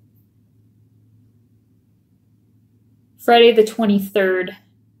 Friday the 23rd,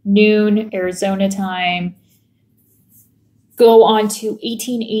 noon, Arizona time. Go on to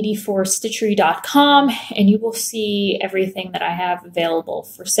 1884stitchery.com and you will see everything that I have available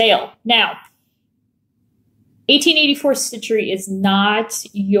for sale. Now, 1884 Stitchery is not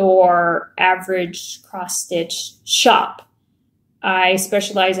your average cross-stitch shop. I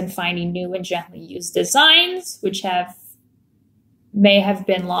specialize in finding new and gently used designs, which may have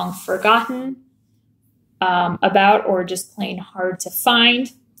been long forgotten about or just plain hard to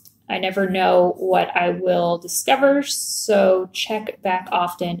find. I never know what I will discover, so check back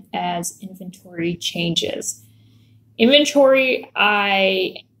often as inventory changes. Inventory,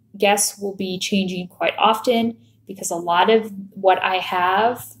 I guess, will be changing quite often because a lot of what I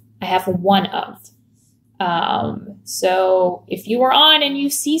have one of. So if you are on and you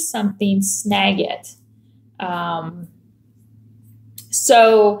see something, snag it.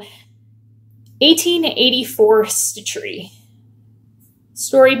 So 1884 Stitchery.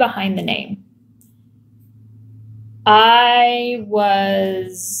 Story behind the name. I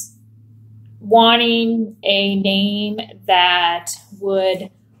was wanting a name that would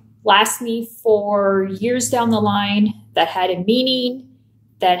last me for years down the line, that had a meaning,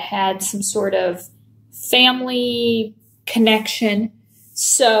 that had some sort of family connection.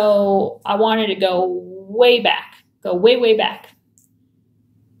 So I wanted to go way back, way back.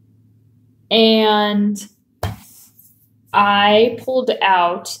 And I pulled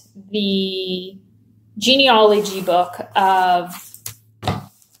out the genealogy book of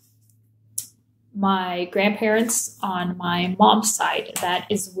my grandparents on my mom's side. That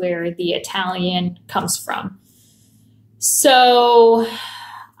is where the Italian comes from. So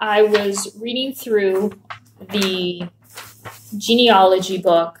I was reading through the genealogy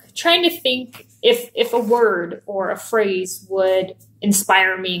book, trying to think if a word or a phrase would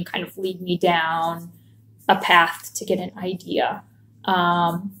inspire me and kind of lead me down a path to get an idea.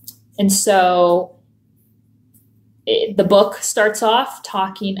 And so the book starts off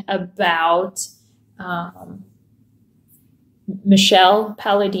talking about Michele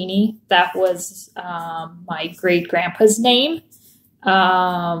Palladini. That was my great-grandpa's name.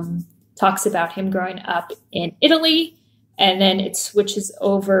 Talks about him growing up in Italy, and then it switches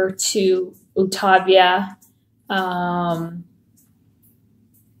over to Ottavia,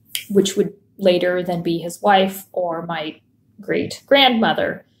 which would later then be his wife or my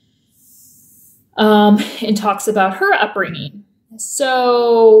great-grandmother, and talks about her upbringing.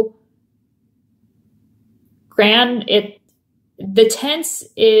 So the tense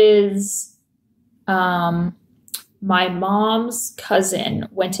is my mom's cousin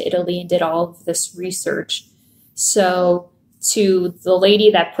went to Italy and did all of this research. So to the lady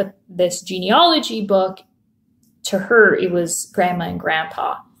that put this genealogy book, to her, it was grandma and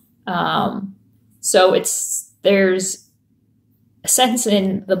grandpa. So there's a sentence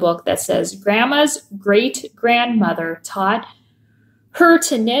in the book that says, grandma's great-grandmother taught her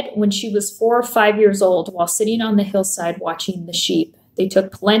to knit when she was 4 or 5 years old while sitting on the hillside watching the sheep. They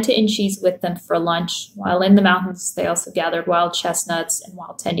took polenta and cheese with them for lunch. While in the mountains, they also gathered wild chestnuts and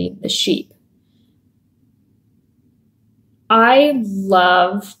while tending the sheep. I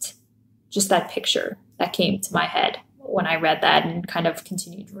loved just that picture that came to my head when I read that and kind of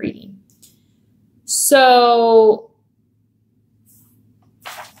continued reading. So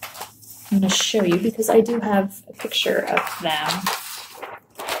I'm going to show you because I do have a picture of them.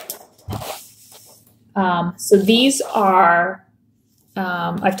 So these are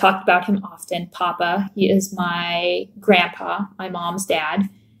I've talked about him often. Papa, he is my grandpa, my mom's dad.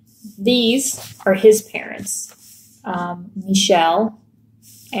 These are his parents, Michelle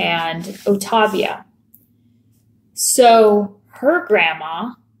and Otavia. So her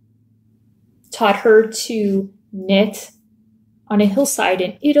grandma taught her to knit on a hillside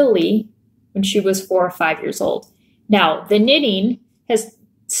in Italy when she was 4 or 5 years old. Now, the knitting has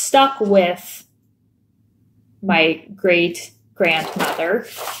stuck with my great grandmother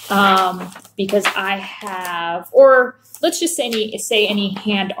because I have, or let's just say any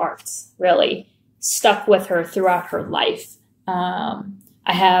hand arts really stuck with her throughout her life. I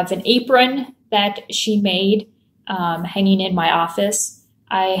have an apron that she made hanging in my office.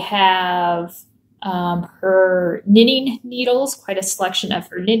 I have her knitting needles, quite a selection of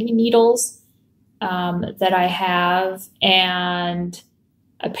her knitting needles that I have, and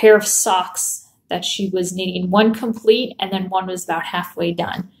a pair of socks that she was knitting, one complete and then one was about halfway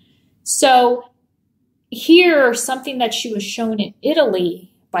done. So here, something that she was shown in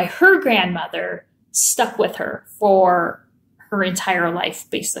Italy by her grandmother stuck with her for her entire life,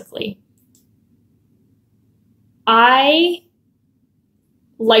 basically. I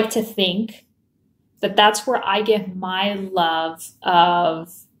like to think that that's where I get my love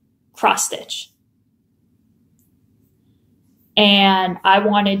of cross stitch. And I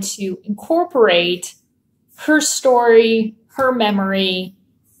wanted to incorporate her story, her memory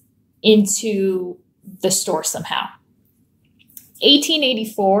into the store somehow.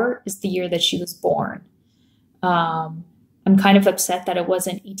 1884 is the year that she was born. I'm kind of upset that it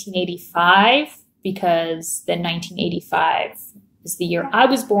wasn't 1885 because then 1985 is the year I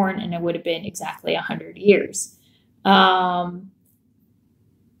was born and it would have been exactly 100 years. But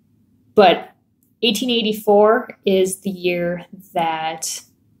 1884 is the year that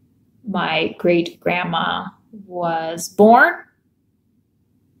my great grandma was born.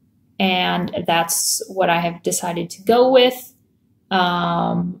 And that's what I have decided to go with.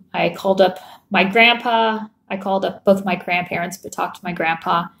 I called up my grandpa. I called up both my grandparents, but talked to my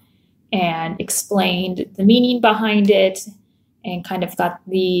grandpa and explained the meaning behind it and kind of got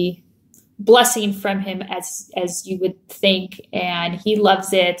the blessing from him as you would think. And he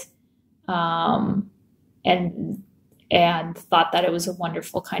loves it. And thought that it was a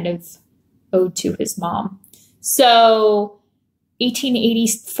wonderful kind of ode to his mom. So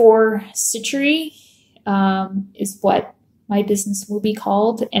 1884 Stitchery is what my business will be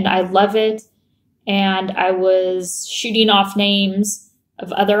called, and I love it. And I was shooting off names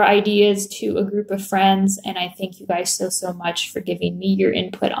of other ideas to a group of friends, and I thank you guys so much for giving me your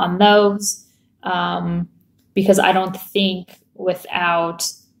input on those, because I don't think without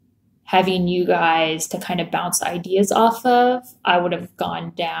having you guys to kind of bounce ideas off of, I would have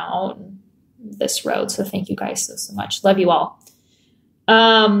gone down this road. So thank you guys so much. Love you all.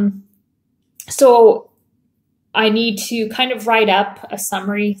 So I need to kind of write up a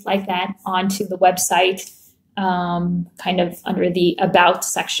summary like that onto the website, kind of under the About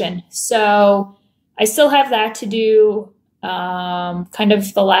section. So I still have that to do, kind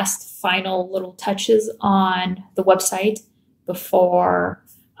of the last final little touches on the website before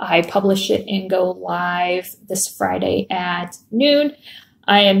I publish it and go live this Friday at noon.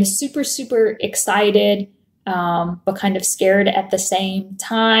 I am super excited, but kind of scared at the same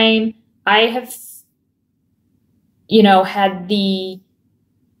time. I have, had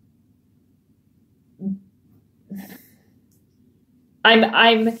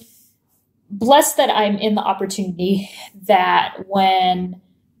I'm blessed that I'm in the opportunity that when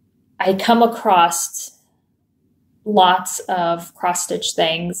I come across lots of cross-stitch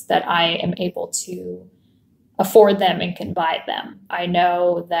things that I am able to afford them and can buy them. I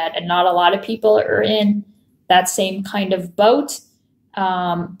know that not a lot of people are in that same kind of boat,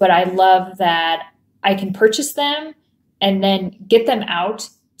 but I love that I can purchase them and then get them out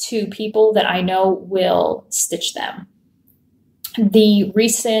to people that I know will stitch them. The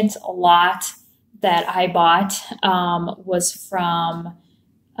recent lot that I bought was from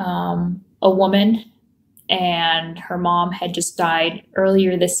a woman, and her mom had just died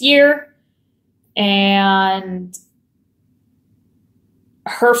earlier this year, and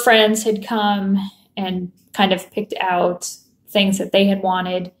her friends had come and kind of picked out things that they had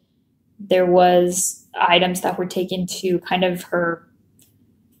wanted. There was items that were taken to kind of her,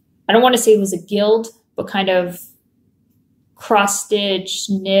 I don't want to say it was a guild, but kind of cross-stitch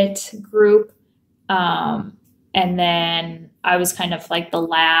knit group. And then I was kind of like the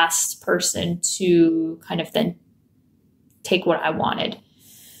last person to kind of then take what I wanted.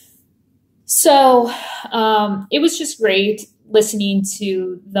 So it was just great. listening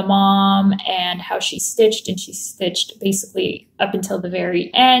to the mom and how she stitched, and she stitched basically up until the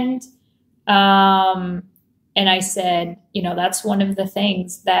very end. And I said, you know, that's one of the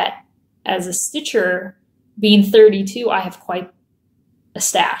things that as a stitcher, being 32, I have quite a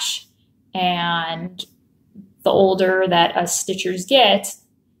stash. And the older that us stitchers get,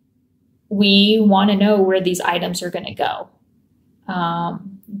 we want to know where these items are going to go.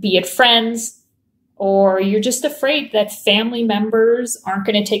 Be it friends, or you're just afraid that family members aren't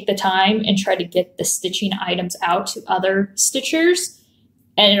going to take the time and try to get the stitching items out to other stitchers,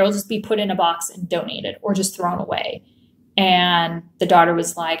 and it'll just be put in a box and donated or just thrown away. And the daughter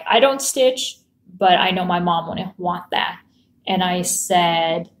was like, I don't stitch, but I know my mom wouldn't want that. And I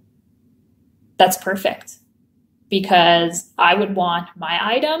said, that's perfect, because I would want my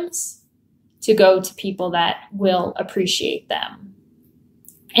items to go to people that will appreciate them.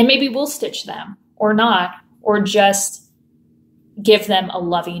 And maybe we'll stitch them or not, or just give them a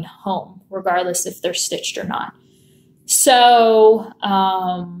loving home, regardless if they're stitched or not. So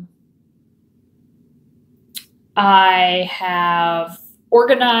I have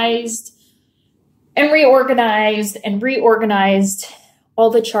organized and reorganized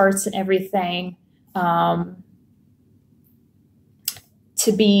all the charts and everything to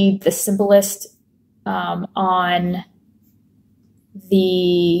be the simplest on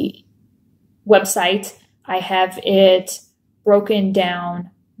the website. I have it broken down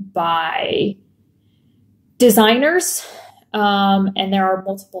by designers, and there are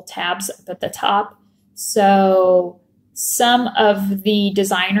multiple tabs up at the top. So some of the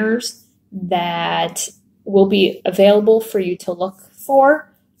designers that will be available for you to look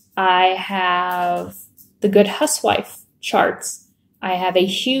for, I have the Good Housewife charts. I have a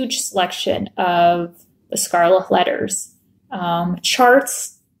huge selection of the Scarlet Letters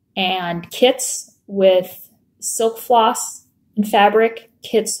charts and kits with silk floss and fabric,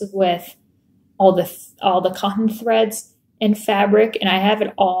 kits with all the cotton threads and fabric, and I have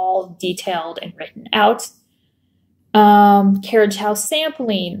it all detailed and written out. Carriage house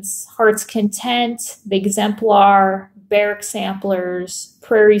samplings, Heart's Content, the exemplar, barrack samplers,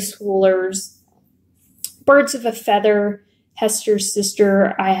 prairie schoolers, birds of a feather, Hester's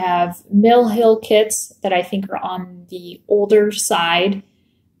sister. I have Mill Hill kits that I think are on the older side.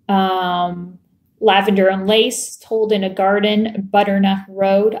 Lavender and Lace, Told in a Garden, Butternut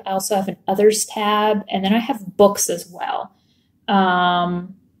Road. I also have an Others tab, and then I have books as well.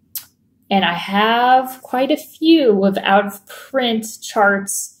 And I have quite a few of out-of-print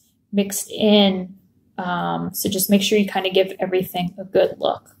charts mixed in. So just make sure you kind of give everything a good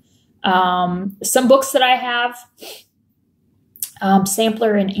look. Some books that I have,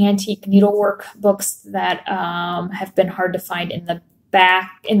 sampler and antique needlework books that have been hard to find in the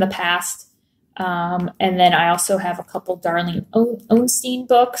past. And then I also have a couple Darlene Owenstein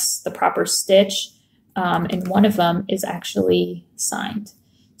books, The Proper Stitch, and one of them is actually signed.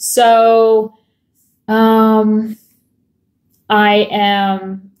 So I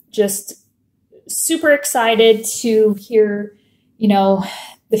am just super excited to hear, you know,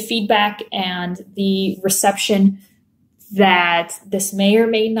 the feedback and the reception that this may or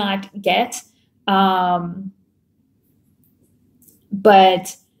may not get. But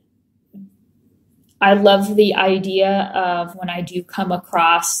I love the idea of when I do come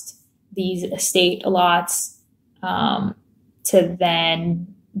across these estate lots, to then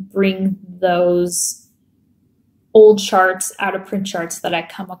bring those old charts, out of print charts that I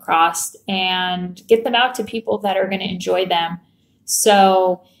come across, and get them out to people that are going to enjoy them.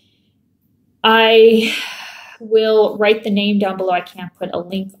 So I will write the name down below. I can't put a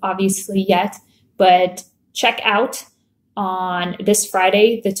link obviously yet, but check out on this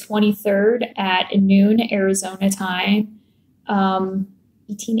Friday, the 23rd at noon, Arizona time,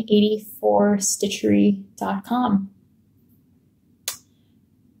 1884stitchery.com.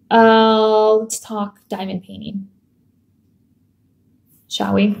 Let's talk diamond painting,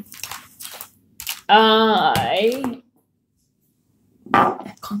 shall we? I've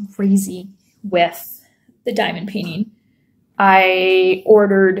gone crazy with the diamond painting. I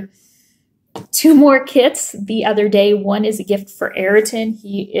ordered 2 more kits the other day. One is a gift for Ayrton.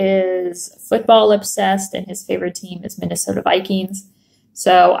 He is football obsessed and his favorite team is Minnesota Vikings.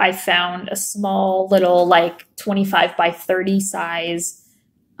 So I found a small little like 25 by 30 size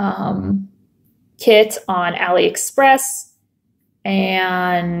kit on AliExpress,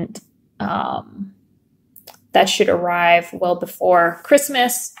 and that should arrive well before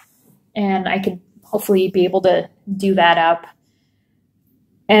Christmas, and I could hopefully be able to do that up.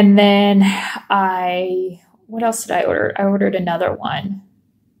 And then what else did I order? I ordered another one.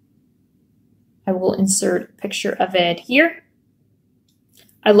 I will insert a picture of it here.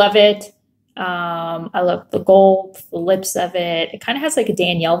 I love it. I love the gold, the lips of it. It kind of has like a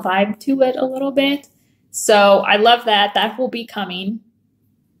Danielle vibe to it a little bit. So I love that. That will be coming.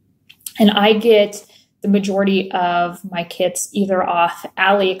 And I get the majority of my kits either off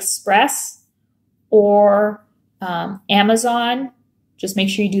AliExpress or Amazon. Just make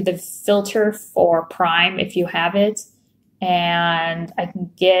sure you do the filter for Prime if you have it. And I've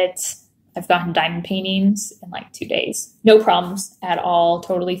gotten diamond paintings in like 2 days. No problems at all,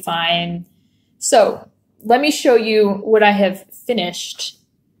 totally fine. So let me show you what I have finished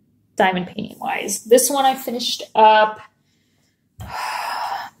diamond painting wise. This one I finished up,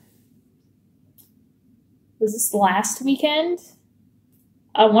 was this last weekend?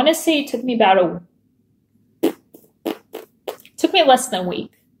 I want to say it took me less than a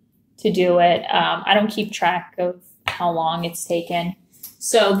week to do it. I don't keep track of how long it's taken.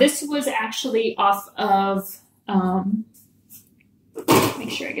 So this was actually off of, make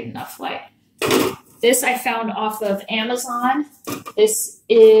sure I get enough light. This I found off of Amazon. This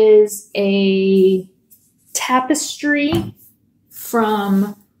is a tapestry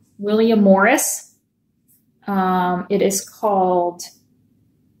from William Morris. It is called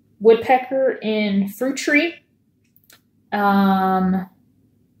Woodpecker in Fruit Tree. And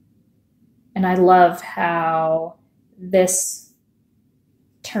I love how this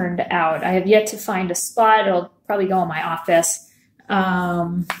turned out. I have yet to find a spot. It'll probably go in my office.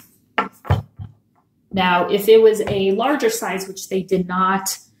 Now, if it was a larger size, which they did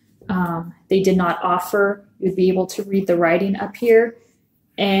not offer, you'd be able to read the writing up here.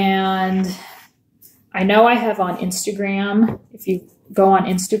 And I know I have on Instagram, if you go on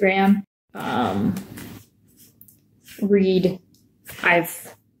Instagram,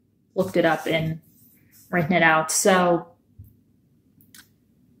 I've looked it up and written it out. So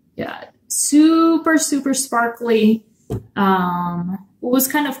yeah, super, super sparkly. What was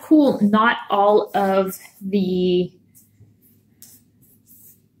kind of cool, not all of the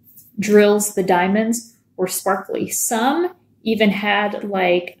drills, the diamonds, were sparkly. Some even had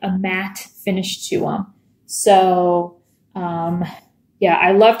like a matte finish to them. So yeah,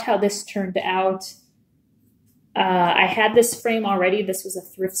 I loved how this turned out. I had this frame already. This was a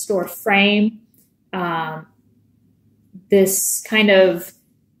thrift store frame. This kind of,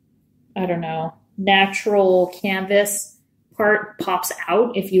 I don't know, natural canvas part pops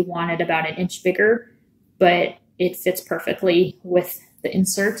out if you want it about an inch bigger, but it fits perfectly with the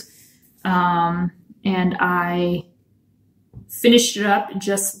insert. And I finished it up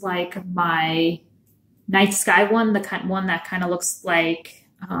just like my night sky one, the one that kind of looks like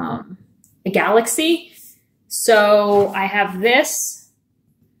a galaxy. So I have this,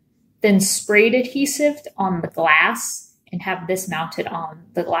 then sprayed adhesive on the glass and have this mounted on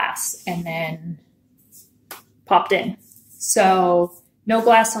the glass and then popped in. So no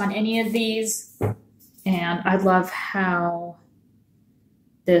glass on any of these. And I love how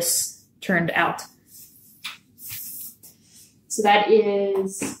this turned out. So that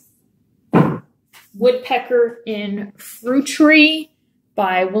is Woodpecker in Fruit Tree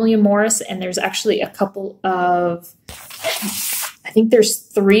by William Morris. And there's actually a couple of, I think there's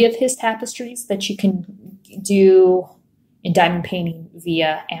 3 of his tapestries that you can do in diamond painting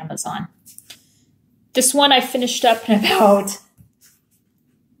via Amazon. This one I finished up in about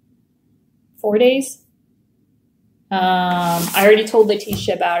 4 days. I already told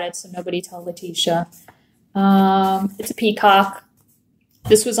Letitia about it, so nobody tell Letitia. It's a peacock.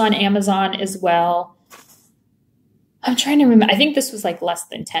 This was on Amazon as well. I'm trying to remember. I think this was like less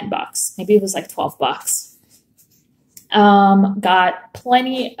than 10 bucks. Maybe it was like 12 bucks. Got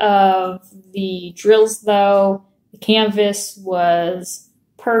plenty of the drills though. The canvas was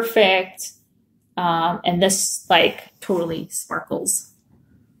perfect. And this like totally sparkles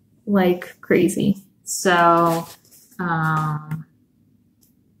like crazy. So,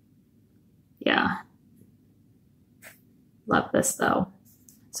 yeah, love this though.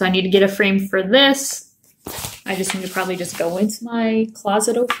 So I need to get a frame for this. I just need to probably just go into my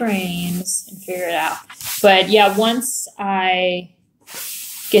closet of frames and figure it out. But yeah, once I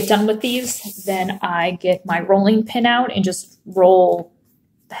get done with these, then I get my rolling pin out and just roll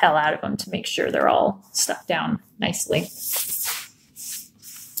the hell out of them to make sure they're all stuck down nicely.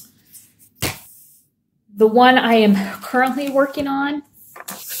 The one I am currently working on,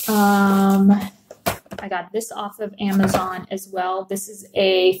 I got this off of Amazon as well. This is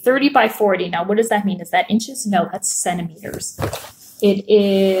a 30 by 40. Now, what does that mean? Is that inches? No, that's centimeters. It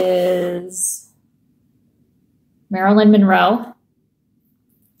is Marilyn Monroe.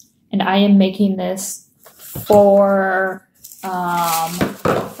 And I am making this for a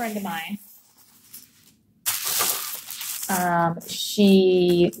friend of mine.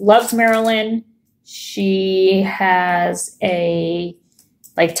 She loves Marilyn. She has a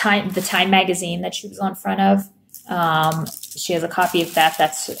the Time magazine that she was on front of. She has a copy of that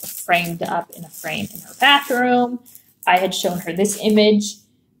that's framed up in a frame in her bathroom. I had shown her this image,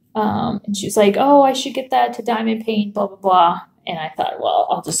 and she was like, "Oh, I should get that to diamond paint, blah blah blah." And I thought, well,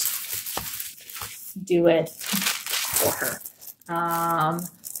 I'll just do it for her.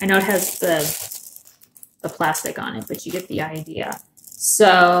 I know it has the plastic on it, but you get the idea.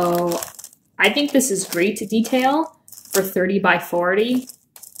 So I think this is great to detail for 30 by 40,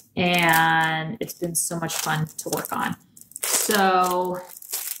 and it's been so much fun to work on. So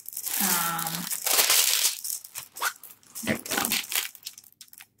there we go.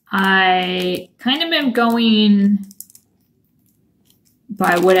 I kind of am going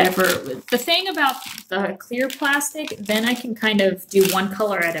by whatever. The thing about the clear plastic, then I can kind of do one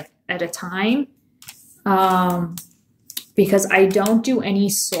color at a time, because I don't do any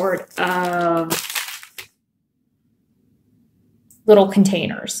sort of little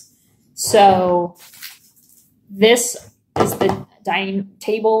containers. So this is the dining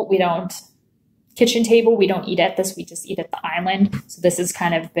table. Kitchen table. We don't eat at this. We just eat at the island. So this has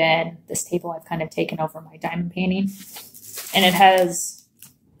kind of been, this table I've kind of taken over my diamond painting, and it has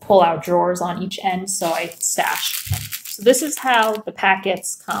pull-out drawers on each end, so I stash. So this is how the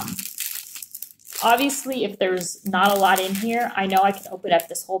packets come. Obviously, if there's not a lot in here, I know I can open up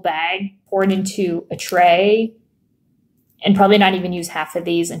this whole bag, pour it into a tray, and probably not even use half of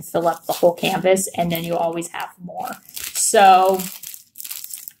these and fill up the whole canvas, and then you always have more. So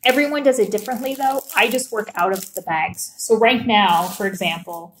everyone does it differently, though. I just work out of the bags. So right now, for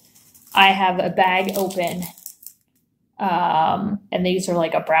example, I have a bag open, and these are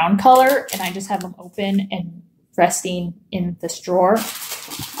like a brown color, and I just have them open and resting in this drawer.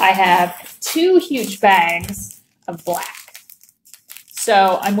 I have 2 huge bags of black.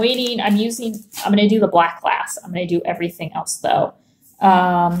 So I'm waiting, I'm going to do the black glass. I'm going to do everything else though.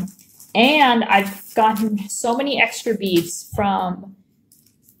 And I've gotten so many extra beads from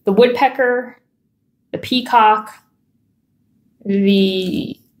the woodpecker, the peacock,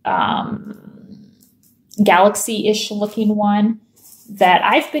 the galaxy-ish looking one, that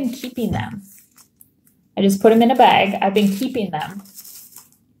I've been keeping them. I just put them in a bag. I've been keeping them.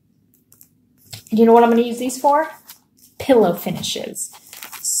 You know what I'm going to use these for? Pillow finishes.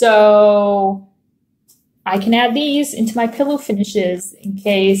 So I can add these into my pillow finishes in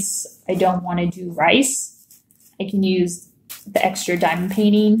case I don't want to do rice. I can use the extra diamond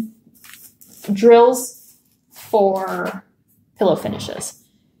painting drills for pillow finishes.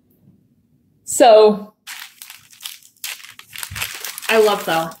 So I love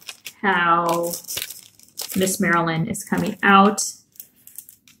though how Miss Marilyn is coming out.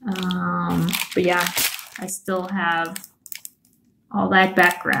 But yeah, I still have all that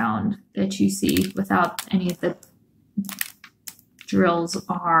background that you see without any of the drills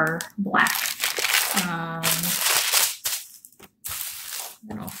are black.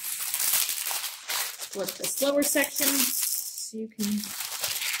 Then I'll flip this lower section so you can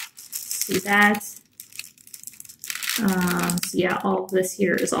see that. So yeah, all of this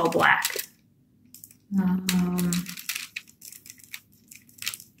here is all black.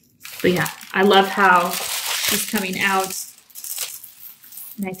 But yeah, I love how she's coming out,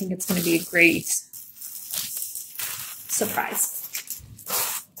 and I think it's going to be a great surprise.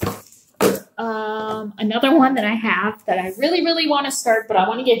 Another one that I have that I really, really want to start, but I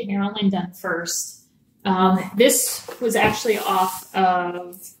want to get Marilyn done first. This was actually off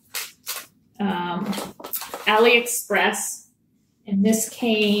of AliExpress, and this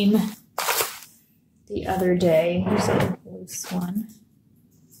came the other day. Here's a loose one.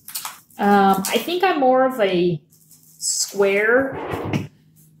 I think I'm more of a square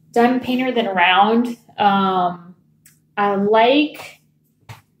diamond painter than round. I like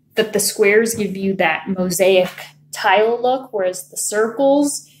that the squares give you that mosaic tile look, whereas the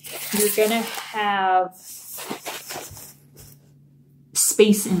circles, you're gonna have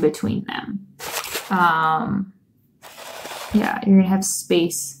space in between them. Yeah, you're gonna have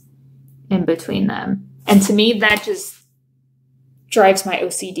space in between them. And to me, that just drives my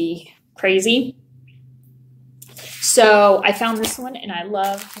OCD crazy. So I found this one, and I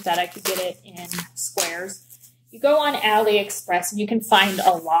love that I could get it in squares. You go on AliExpress, and you can find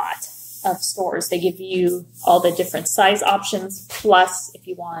a lot of stores. They give you all the different size options, plus if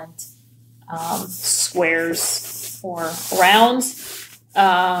you want squares or rounds.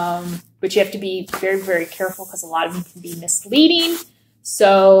 But you have to be very, very careful because a lot of them can be misleading.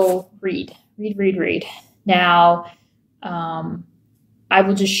 So read. Now, I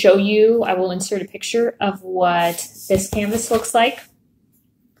will just show you, I will insert a picture of what this canvas looks like.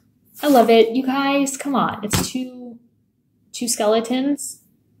 I love it. You guys, come on. It's two skeletons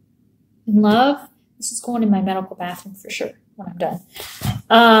in love. This is going in my medical bathroom for sure when I'm done.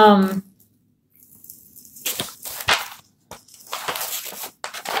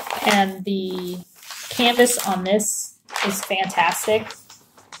 And the canvas on this is fantastic.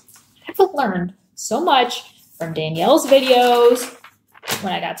 I've learned so much from Danielle's videos.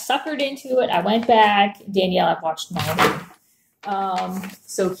 When I got suckered into it, I went back. Danielle, I've watched them all.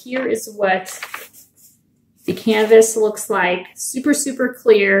 So here is what the canvas looks like. Super, super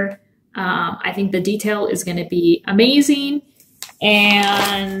clear. I think the detail is going to be amazing.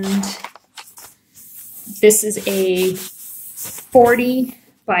 And this is a 40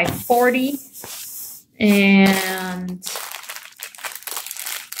 by 40. And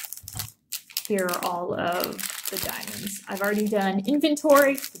here are all of the diamonds. I've already done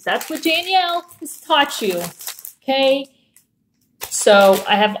inventory because that's what Danielle has taught you. Okay. So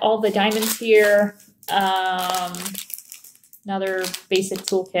I have all the diamonds here. Another basic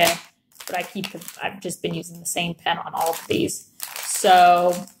toolkit, but I've just been using the same pen on all of these.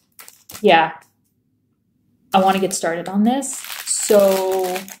 So yeah, I want to get started on this.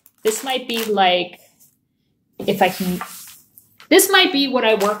 So this might be like, this might be what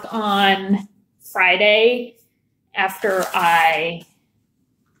I work on Friday after I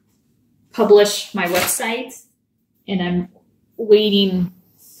publish my website, and I'm waiting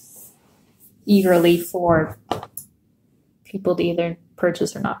eagerly for people to either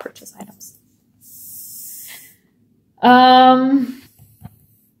purchase or not purchase items.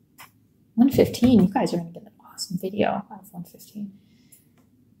 115. You guys are going to get an awesome video out of 115.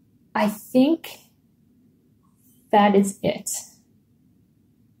 I think that is it.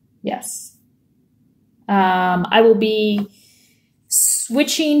 Yes. I will be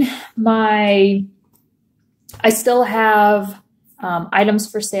switching I still have items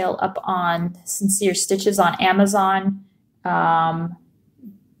for sale up on Sincere Stitches on Amazon.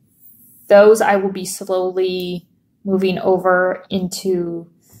 Those I will be slowly moving over into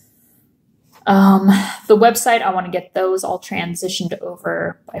the website. I want to get those all transitioned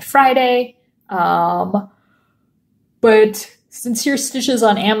over by Friday. But Sincere Stitches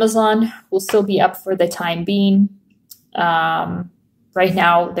on Amazon will still be up for the time being. Right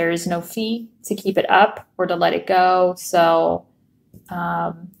now, there is no fee to keep it up or to let it go. So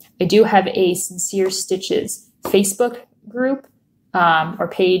I do have a Sincere Stitches Facebook group or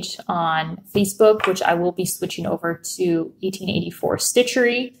page on Facebook, which I will be switching over to 1884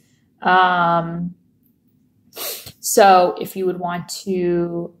 Stitchery. So if you would want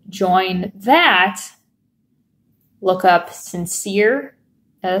to join that, look up Sincere,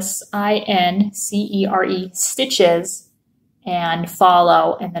 SINCERE Stitches, and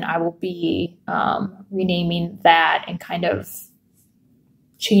follow, and then I will be renaming that and kind of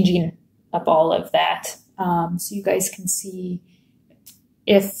changing up all of that so you guys can see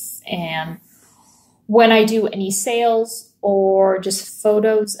if and when I do any sales or just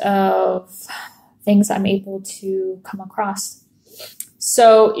photos of things I'm able to come across.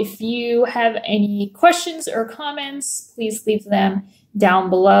 So if you have any questions or comments, please leave them down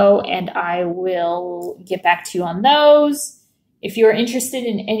below and I will get back to you on those. If you're interested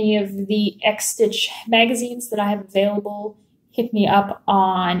in any of the X-Stitch magazines that I have available, hit me up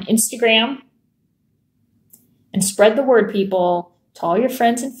on Instagram and spread the word, people, to all your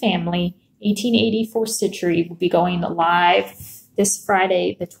friends and family. 1884 Stitchery will be going live this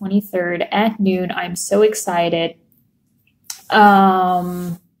Friday, the 23rd at noon. I'm so excited.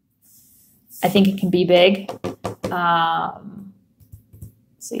 I think it can be big.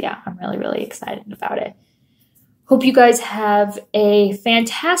 So yeah, I'm really, really excited about it. Hope you guys have a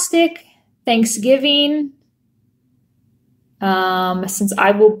fantastic Thanksgiving. Since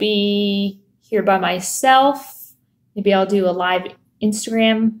I will be here by myself, maybe I'll do a live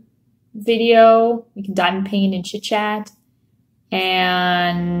Instagram video. We can diamond paint and chit chat,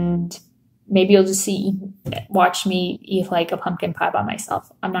 and maybe you'll just watch me eat like a pumpkin pie by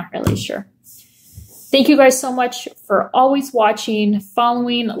myself. I'm not really sure. Thank you guys so much for always watching,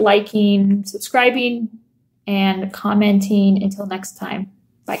 following, liking, subscribing, and commenting. Until next time,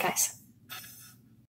 bye guys.